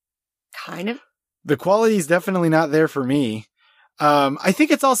we've kind of... The quality is definitely not there for me. I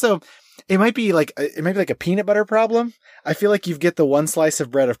think it's also... It might be like a peanut butter problem. I feel like you get the one slice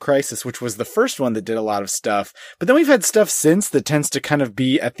of bread of Crisis, which was the first one that did a lot of stuff. But then we've had stuff since that tends to kind of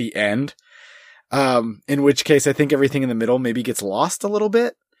be at the end. In which case, I think everything in the middle maybe gets lost a little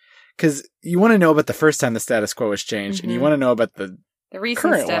bit. Because you want to know about the first time the status quo was changed, and you want to know about the recent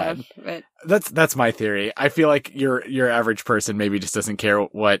current stuff. one. But... That's my theory. I feel like your average person maybe just doesn't care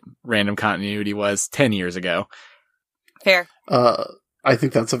what random continuity was 10 years ago. Fair. I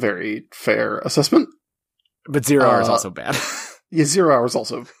think that's a very fair assessment. But 0 Hour is also bad. Yeah, 0 Hour is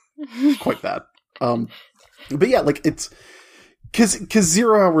also quite bad. But yeah, like it's because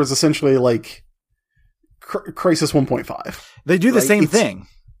 0 Hour is essentially like Crisis 1.5. They do the same thing.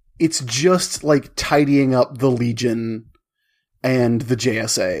 It's just like tidying up the Legion and the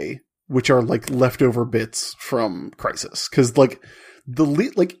JSA, which are like leftover bits from Crisis. Because like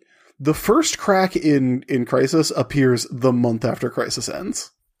the first crack in Crisis appears the month after Crisis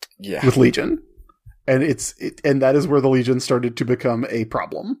ends. Yeah. With Legion. And and that is where the Legion started to become a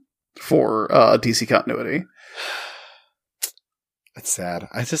problem for DC continuity. It's sad.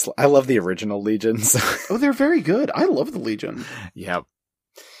 I love the original Legions. Oh, they're very good. I love the Legion. Yep.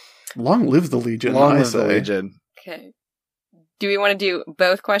 Long live the Legion. Long live the Legion. Okay. Do we want to do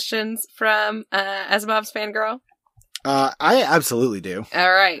both questions from Asimov's Fangirl? I absolutely do.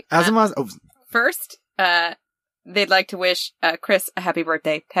 All right. Asimov's... First, they'd like to wish Chris a happy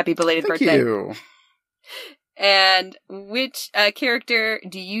birthday. Happy belated birthday. Thank you. And which character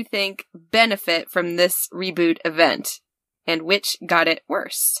do you think benefit from this reboot event? And which got it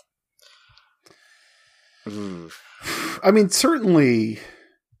worse? I mean, certainly,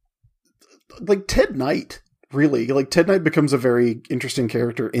 like Ted Knight, really. Like, Ted Knight becomes a very interesting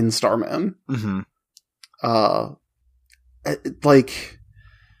character in Starman. Mm-hmm. Like,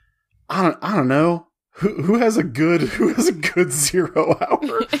 I don't know. Who has a good 0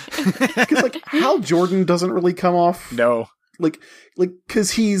 Hour? Because like Hal Jordan doesn't really come off. No, like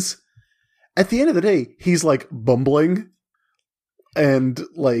because he's at the end of the day he's like bumbling, and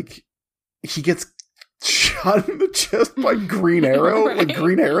like he gets shot in the chest by Green Arrow. Right. Like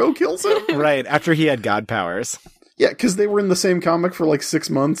Green Arrow kills him. Right after he had god powers. Yeah, because they were in the same comic for like 6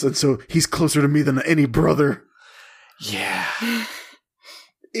 months, and so he's closer to me than any brother. Yeah,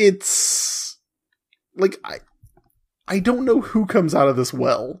 it's. Like, I don't know who comes out of this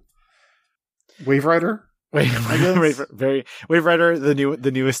well. Wave Rider? Wave Rider,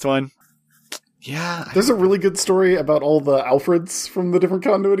 the newest one. Yeah. There's a really good story about all the Alfreds from the different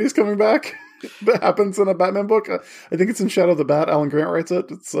continuities coming back that happens in a Batman book. I think it's in Shadow of the Bat. Alan Grant writes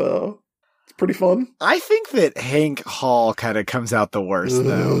it. It's pretty fun. I think that Hank Hall kind of comes out the worst,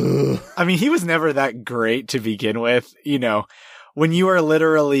 though. I mean, he was never that great to begin with. You know, when you are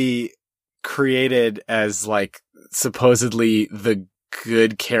literally created as like supposedly the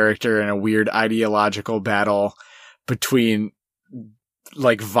good character in a weird ideological battle between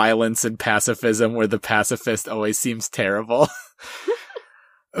like violence and pacifism, where the pacifist always seems terrible.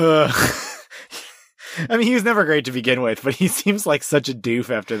 I mean, he was never great to begin with, but he seems like such a doof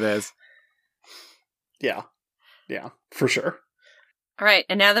after this. Yeah, for sure. All right,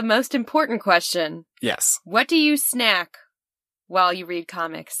 and now the most important question. Yes. What do you snack while you read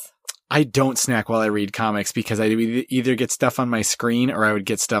comics? I don't snack while I read comics because I either get stuff on my screen or I would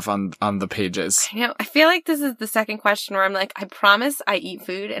get stuff on the pages. I know. I feel like this is the second question where I'm like, I promise I eat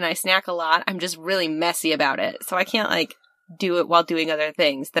food and I snack a lot. I'm just really messy about it. So I can't like do it while doing other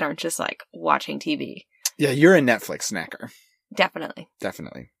things that aren't just like watching TV. Yeah, you're a Netflix snacker. Definitely.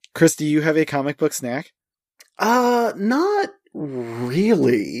 Chris, do you have a comic book snack? Not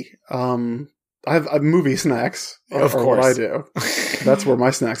really. I have movie snacks. Of course. What I do. That's where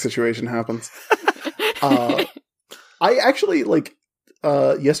my snack situation happens. I actually, like,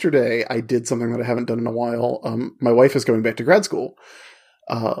 yesterday I did something that I haven't done in a while. My wife is going back to grad school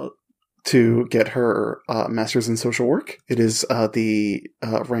to get her master's in social work. It is the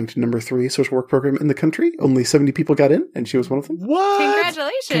ranked number 3 social work program in the country. Only 70 people got in, and she was one of them. What?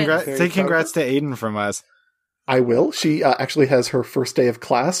 Congratulations. Say congrats to Aiden from us. I will. She actually has her first day of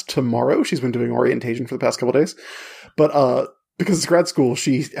class tomorrow. She's been doing orientation for the past couple days. But because it's grad school,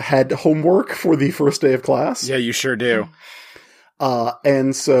 she had homework for the first day of class. Yeah, you sure do.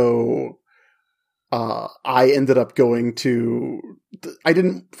 And so I ended up going to... I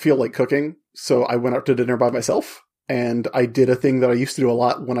didn't feel like cooking, so I went out to dinner by myself. And I did a thing that I used to do a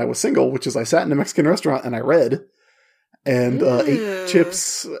lot when I was single, which is I sat in a Mexican restaurant and I read and ate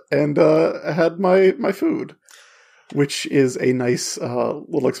chips and had my food, which is a nice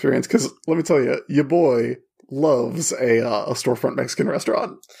little experience. Because let me tell you, your boy loves a storefront Mexican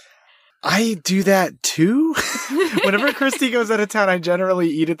restaurant. I do that too. Whenever Christy goes out of town, I generally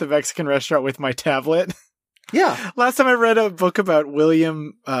eat at the Mexican restaurant with my tablet. Yeah. Last time I read a book about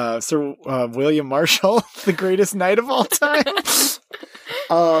Sir William Marshall, the greatest knight of all time.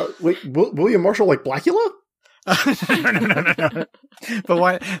 Wait, William Marshall, like Blackula? No. But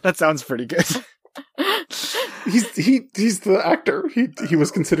why? That sounds pretty good. He's the actor. He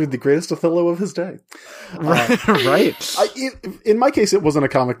was considered the greatest Othello of his day. Right. In my case, it wasn't a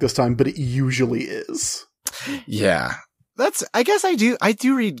comic this time, but it usually is. Yeah. I guess I do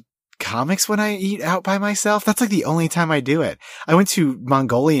read comics when I eat out by myself. That's like the only time I do it. I went to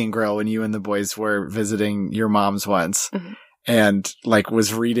Mongolian Grill when you and the boys were visiting your mom's once, and like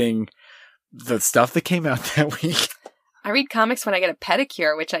was reading the stuff that came out that week. I read comics when I get a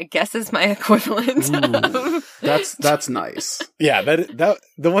pedicure, which I guess is my equivalent. That's nice. Yeah, that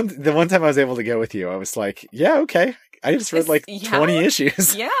the one time I was able to go with you, I was like, yeah, okay. I just read 20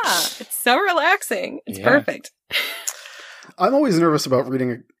 issues. Yeah, it's so relaxing. It's perfect. I'm always nervous about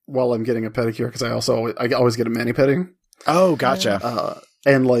reading while I'm getting a pedicure because I always get a mani-pedi. Oh, gotcha.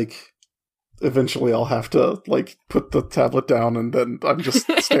 And like eventually I'll have to like put the tablet down and then I'm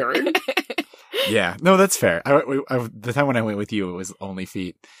just staring. Yeah, no, that's fair. The time when I went with you, it was only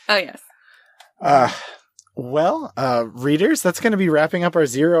feet. Oh, yes. Well, readers, that's going to be wrapping up our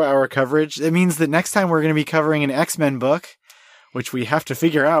 0 hour coverage. It means that next time we're going to be covering an X-Men book, which we have to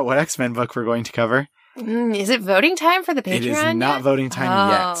figure out what X-Men book we're going to cover. Is it voting time for the Patreon? It is not voting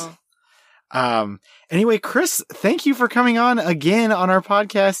time yet. Anyway, Chris, thank you for coming on again on our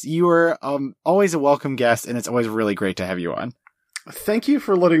podcast. You are always a welcome guest, and it's always really great to have you on. Thank you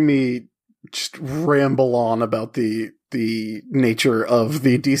for letting me just ramble on about the nature of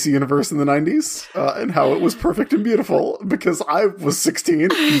the DC universe in the 90s and how it was perfect and beautiful, because I was 16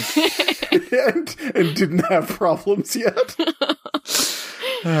 and didn't have problems yet.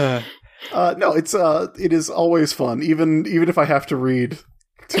 No, it is always fun, even if I have to read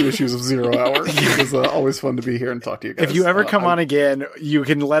 2 issues of 0 hour. It is always fun to be here and talk to you guys. If you ever come on again, you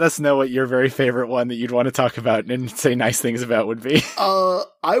can let us know what your very favorite one that you'd want to talk about and say nice things about would be.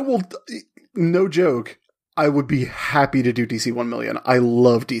 I will, no joke, I would be happy to do DC 1 million. I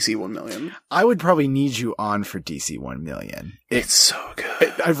love DC 1 million. I would probably need you on for DC 1 million. It's so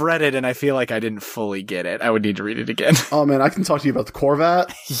good. I've read it and I feel like I didn't fully get it. I would need to read it again. Oh man, I can talk to you about the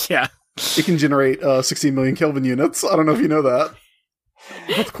Corvat. Yeah. It can generate 16 million Kelvin units. I don't know if you know that.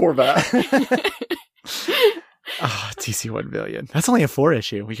 But the Corvat. Oh, DC 1 million. That's only a 4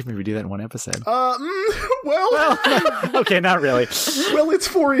 issue. We could maybe do that in one episode. Well, okay, not really. Well, it's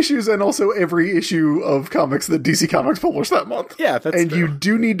 4 issues and also every issue of comics that DC Comics published that month. Yeah, that's and true. You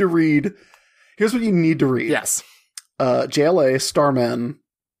do need to read. Here's what you need to read. Yes. JLA, Starman,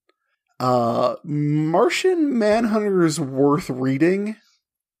 Martian Manhunter's worth reading,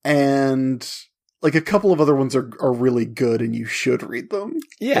 and like a couple of other ones are really good and you should read them.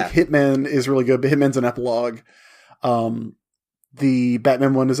 Yeah. Like Hitman is really good, but Hitman's an epilogue. The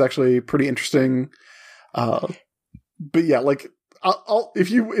Batman one is actually pretty interesting. But yeah, like I'll if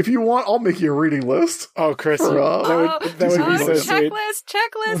you want, I'll make you a reading list. Oh, Chris, that would be so sweet.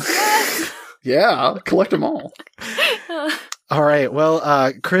 Checklist, yes. Yeah, collect them all. All right.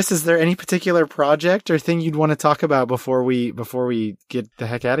 Well, Chris, is there any particular project or thing you'd want to talk about before we get the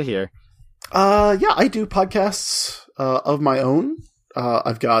heck out of here? Yeah, I do podcasts of my own.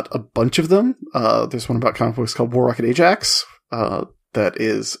 I've got a bunch of them. There's one about comic books called War Rocket Ajax. That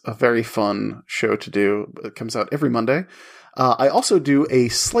is a very fun show to do. It comes out every Monday. I also do a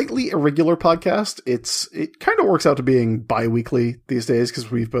slightly irregular podcast. It kind of works out to being bi-weekly these days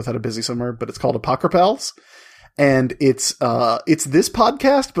because we've both had a busy summer, but it's called Apocrypals. And it's this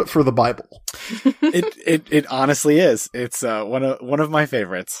podcast, but for the Bible. It honestly is. It's one of my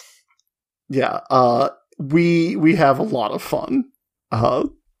favorites. Yeah, we have a lot of fun.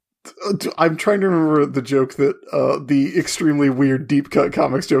 I'm trying to remember the joke that the extremely weird deep cut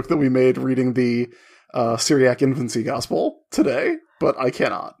comics joke that we made reading the Syriac infancy gospel today, but I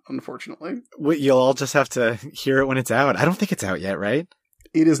cannot, unfortunately. You'll all just have to hear it when it's out. I don't think it's out yet, right?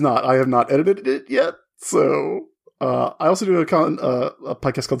 It is not. I have not edited it yet, So I also do a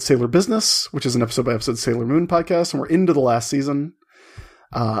podcast called Sailor Business, which is an episode-by-episode Sailor Moon podcast, and we're into the last season.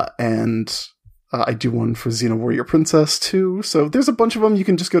 And I do one for Xena Warrior Princess, too. So there's a bunch of them. You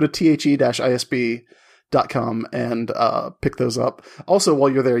can just go to the-isb.com and pick those up. Also, while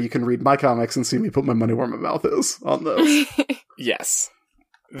you're there, you can read my comics and see me put my money where my mouth is on those. Yes.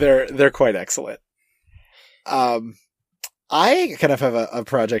 They're quite excellent. I kind of have a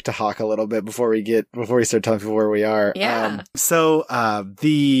project to hawk a little bit before we start talking about where we are. Yeah. So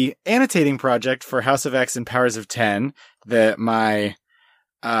the annotating project for House of X and Powers of 10 that my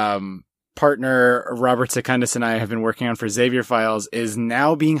partner Robert Secundus and I have been working on for Xavier Files is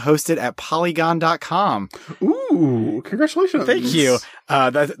now being hosted at Polygon.com. Ooh, congratulations. Thank you.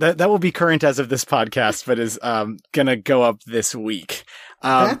 That will be current as of this podcast, but is gonna go up this week.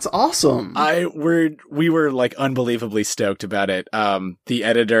 That's awesome. We were like unbelievably stoked about it. The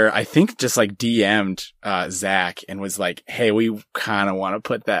editor, I think, just like DM'd Zach and was like, "Hey, we kind of want to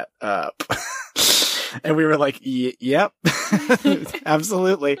put that up." And we were like, "Yep,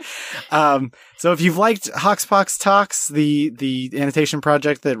 absolutely." So if you've liked Hoxpox Talks, the annotation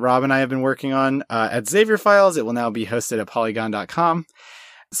project that Rob and I have been working on at Xavier Files, it will now be hosted at Polygon.com.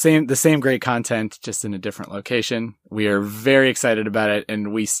 The same great content, just in a different location. We are very excited about it,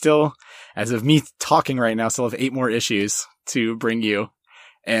 and we still, as of me talking right now, still have 8 more issues to bring you,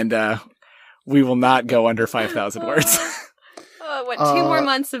 and we will not go under 5,000 words. 2 more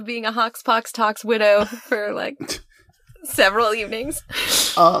months of being a Hoxpox Talks widow for like several evenings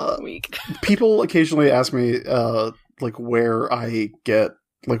a week. People occasionally ask me like where I go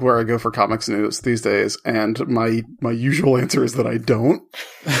for comics news these days, and my usual answer is that I don't.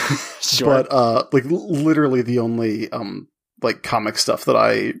 Sure. But like literally the only like comic stuff that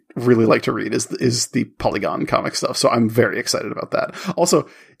I really like to read is the Polygon comic stuff. So I'm very excited about that. Also,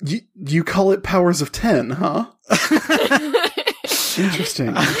 you call it Powers of 10, huh?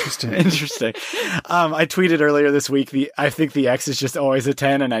 Interesting. I tweeted earlier this week, I think the X is just always a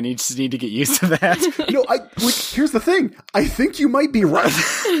 10, and I just need to get used to that. Here's the thing. I think you might be right.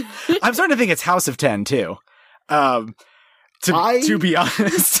 I'm starting to think it's House of 10 too. To be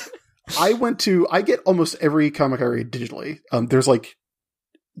honest. I get almost every comic I read digitally. There's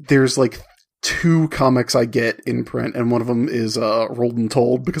like 2 comics I get in print, and one of them is Rolled and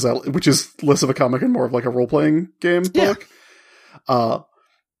Told, which is less of a comic and more of like a role-playing game book.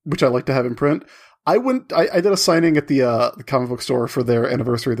 Which I like to have in print. I did a signing at the comic book store for their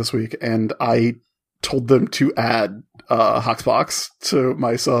anniversary this week, and I told them to add Hoxpox to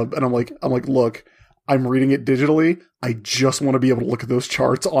my sub, and I'm like, look, I'm reading it digitally. I just want to be able to look at those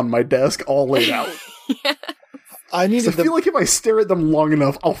charts on my desk all laid out. Yeah. I feel like if I stare at them long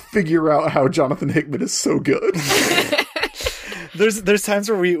enough, I'll figure out how Jonathan Hickman is so good. There's times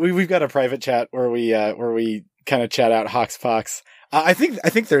where we've got a private chat where we kind of chat out Hoxpox. I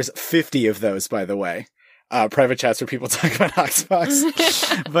think there's 50 of those, by the way. Private chats where people talk about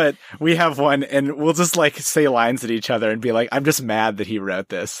Hoxpox. But we have one, and we'll just like say lines at each other and be like, "I'm just mad that he wrote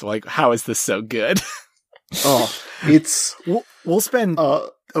this. Like, how is this so good?" Oh, it's we'll spend.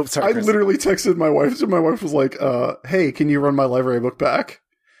 Sorry. I Chris. literally texted my wife. So my wife was like, "Hey, can you run my library book back?"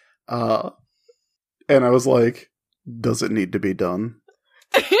 And I was like, "Does it need to be done?"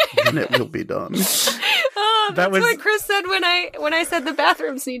 And it will be done. That's what Chris said when I said the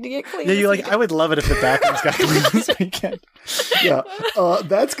bathrooms need to get cleaned. Yeah, you're like, I would love it if the bathrooms got cleaned this weekend. Yeah,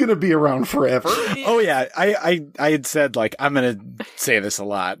 that's gonna be around forever. Oh yeah, I had said like I'm gonna say this a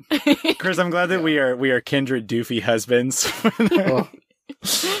lot, Chris. I'm glad that we are kindred doofy husbands.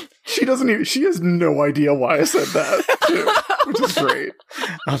 She has no idea why I said that, too, which is great.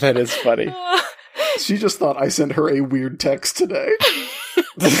 Oh, that is funny. She just thought I sent her a weird text today.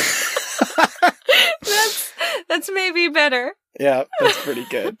 That's maybe better. Yeah, that's pretty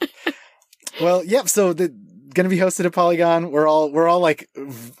good. Well, yep. So going to be hosted at Polygon. We're all like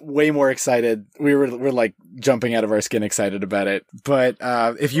way more excited. We're like jumping out of our skin excited about it. But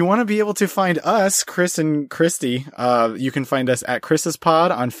if you want to be able to find us, Chris and Christy, you can find us at Chris's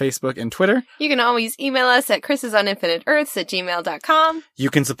Pod on Facebook and Twitter. You can always email us at chrisisoninfiniteearths@gmail.com. You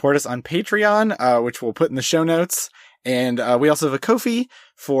can support us on Patreon, which we'll put in the show notes. And we also have a Ko-fi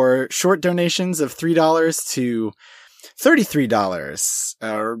for short donations of $3 to $33,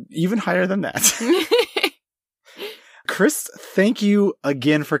 or even higher than that. Chris, thank you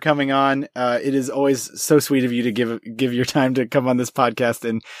again for coming on. It is always so sweet of you to give your time to come on this podcast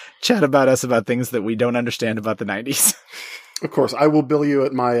and chat about us about things that we don't understand about the 90s. Of course, I will bill you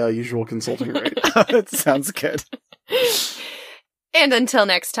at my usual consulting rate. That sounds good. And until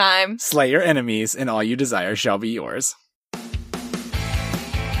next time, slay your enemies, and all you desire shall be yours.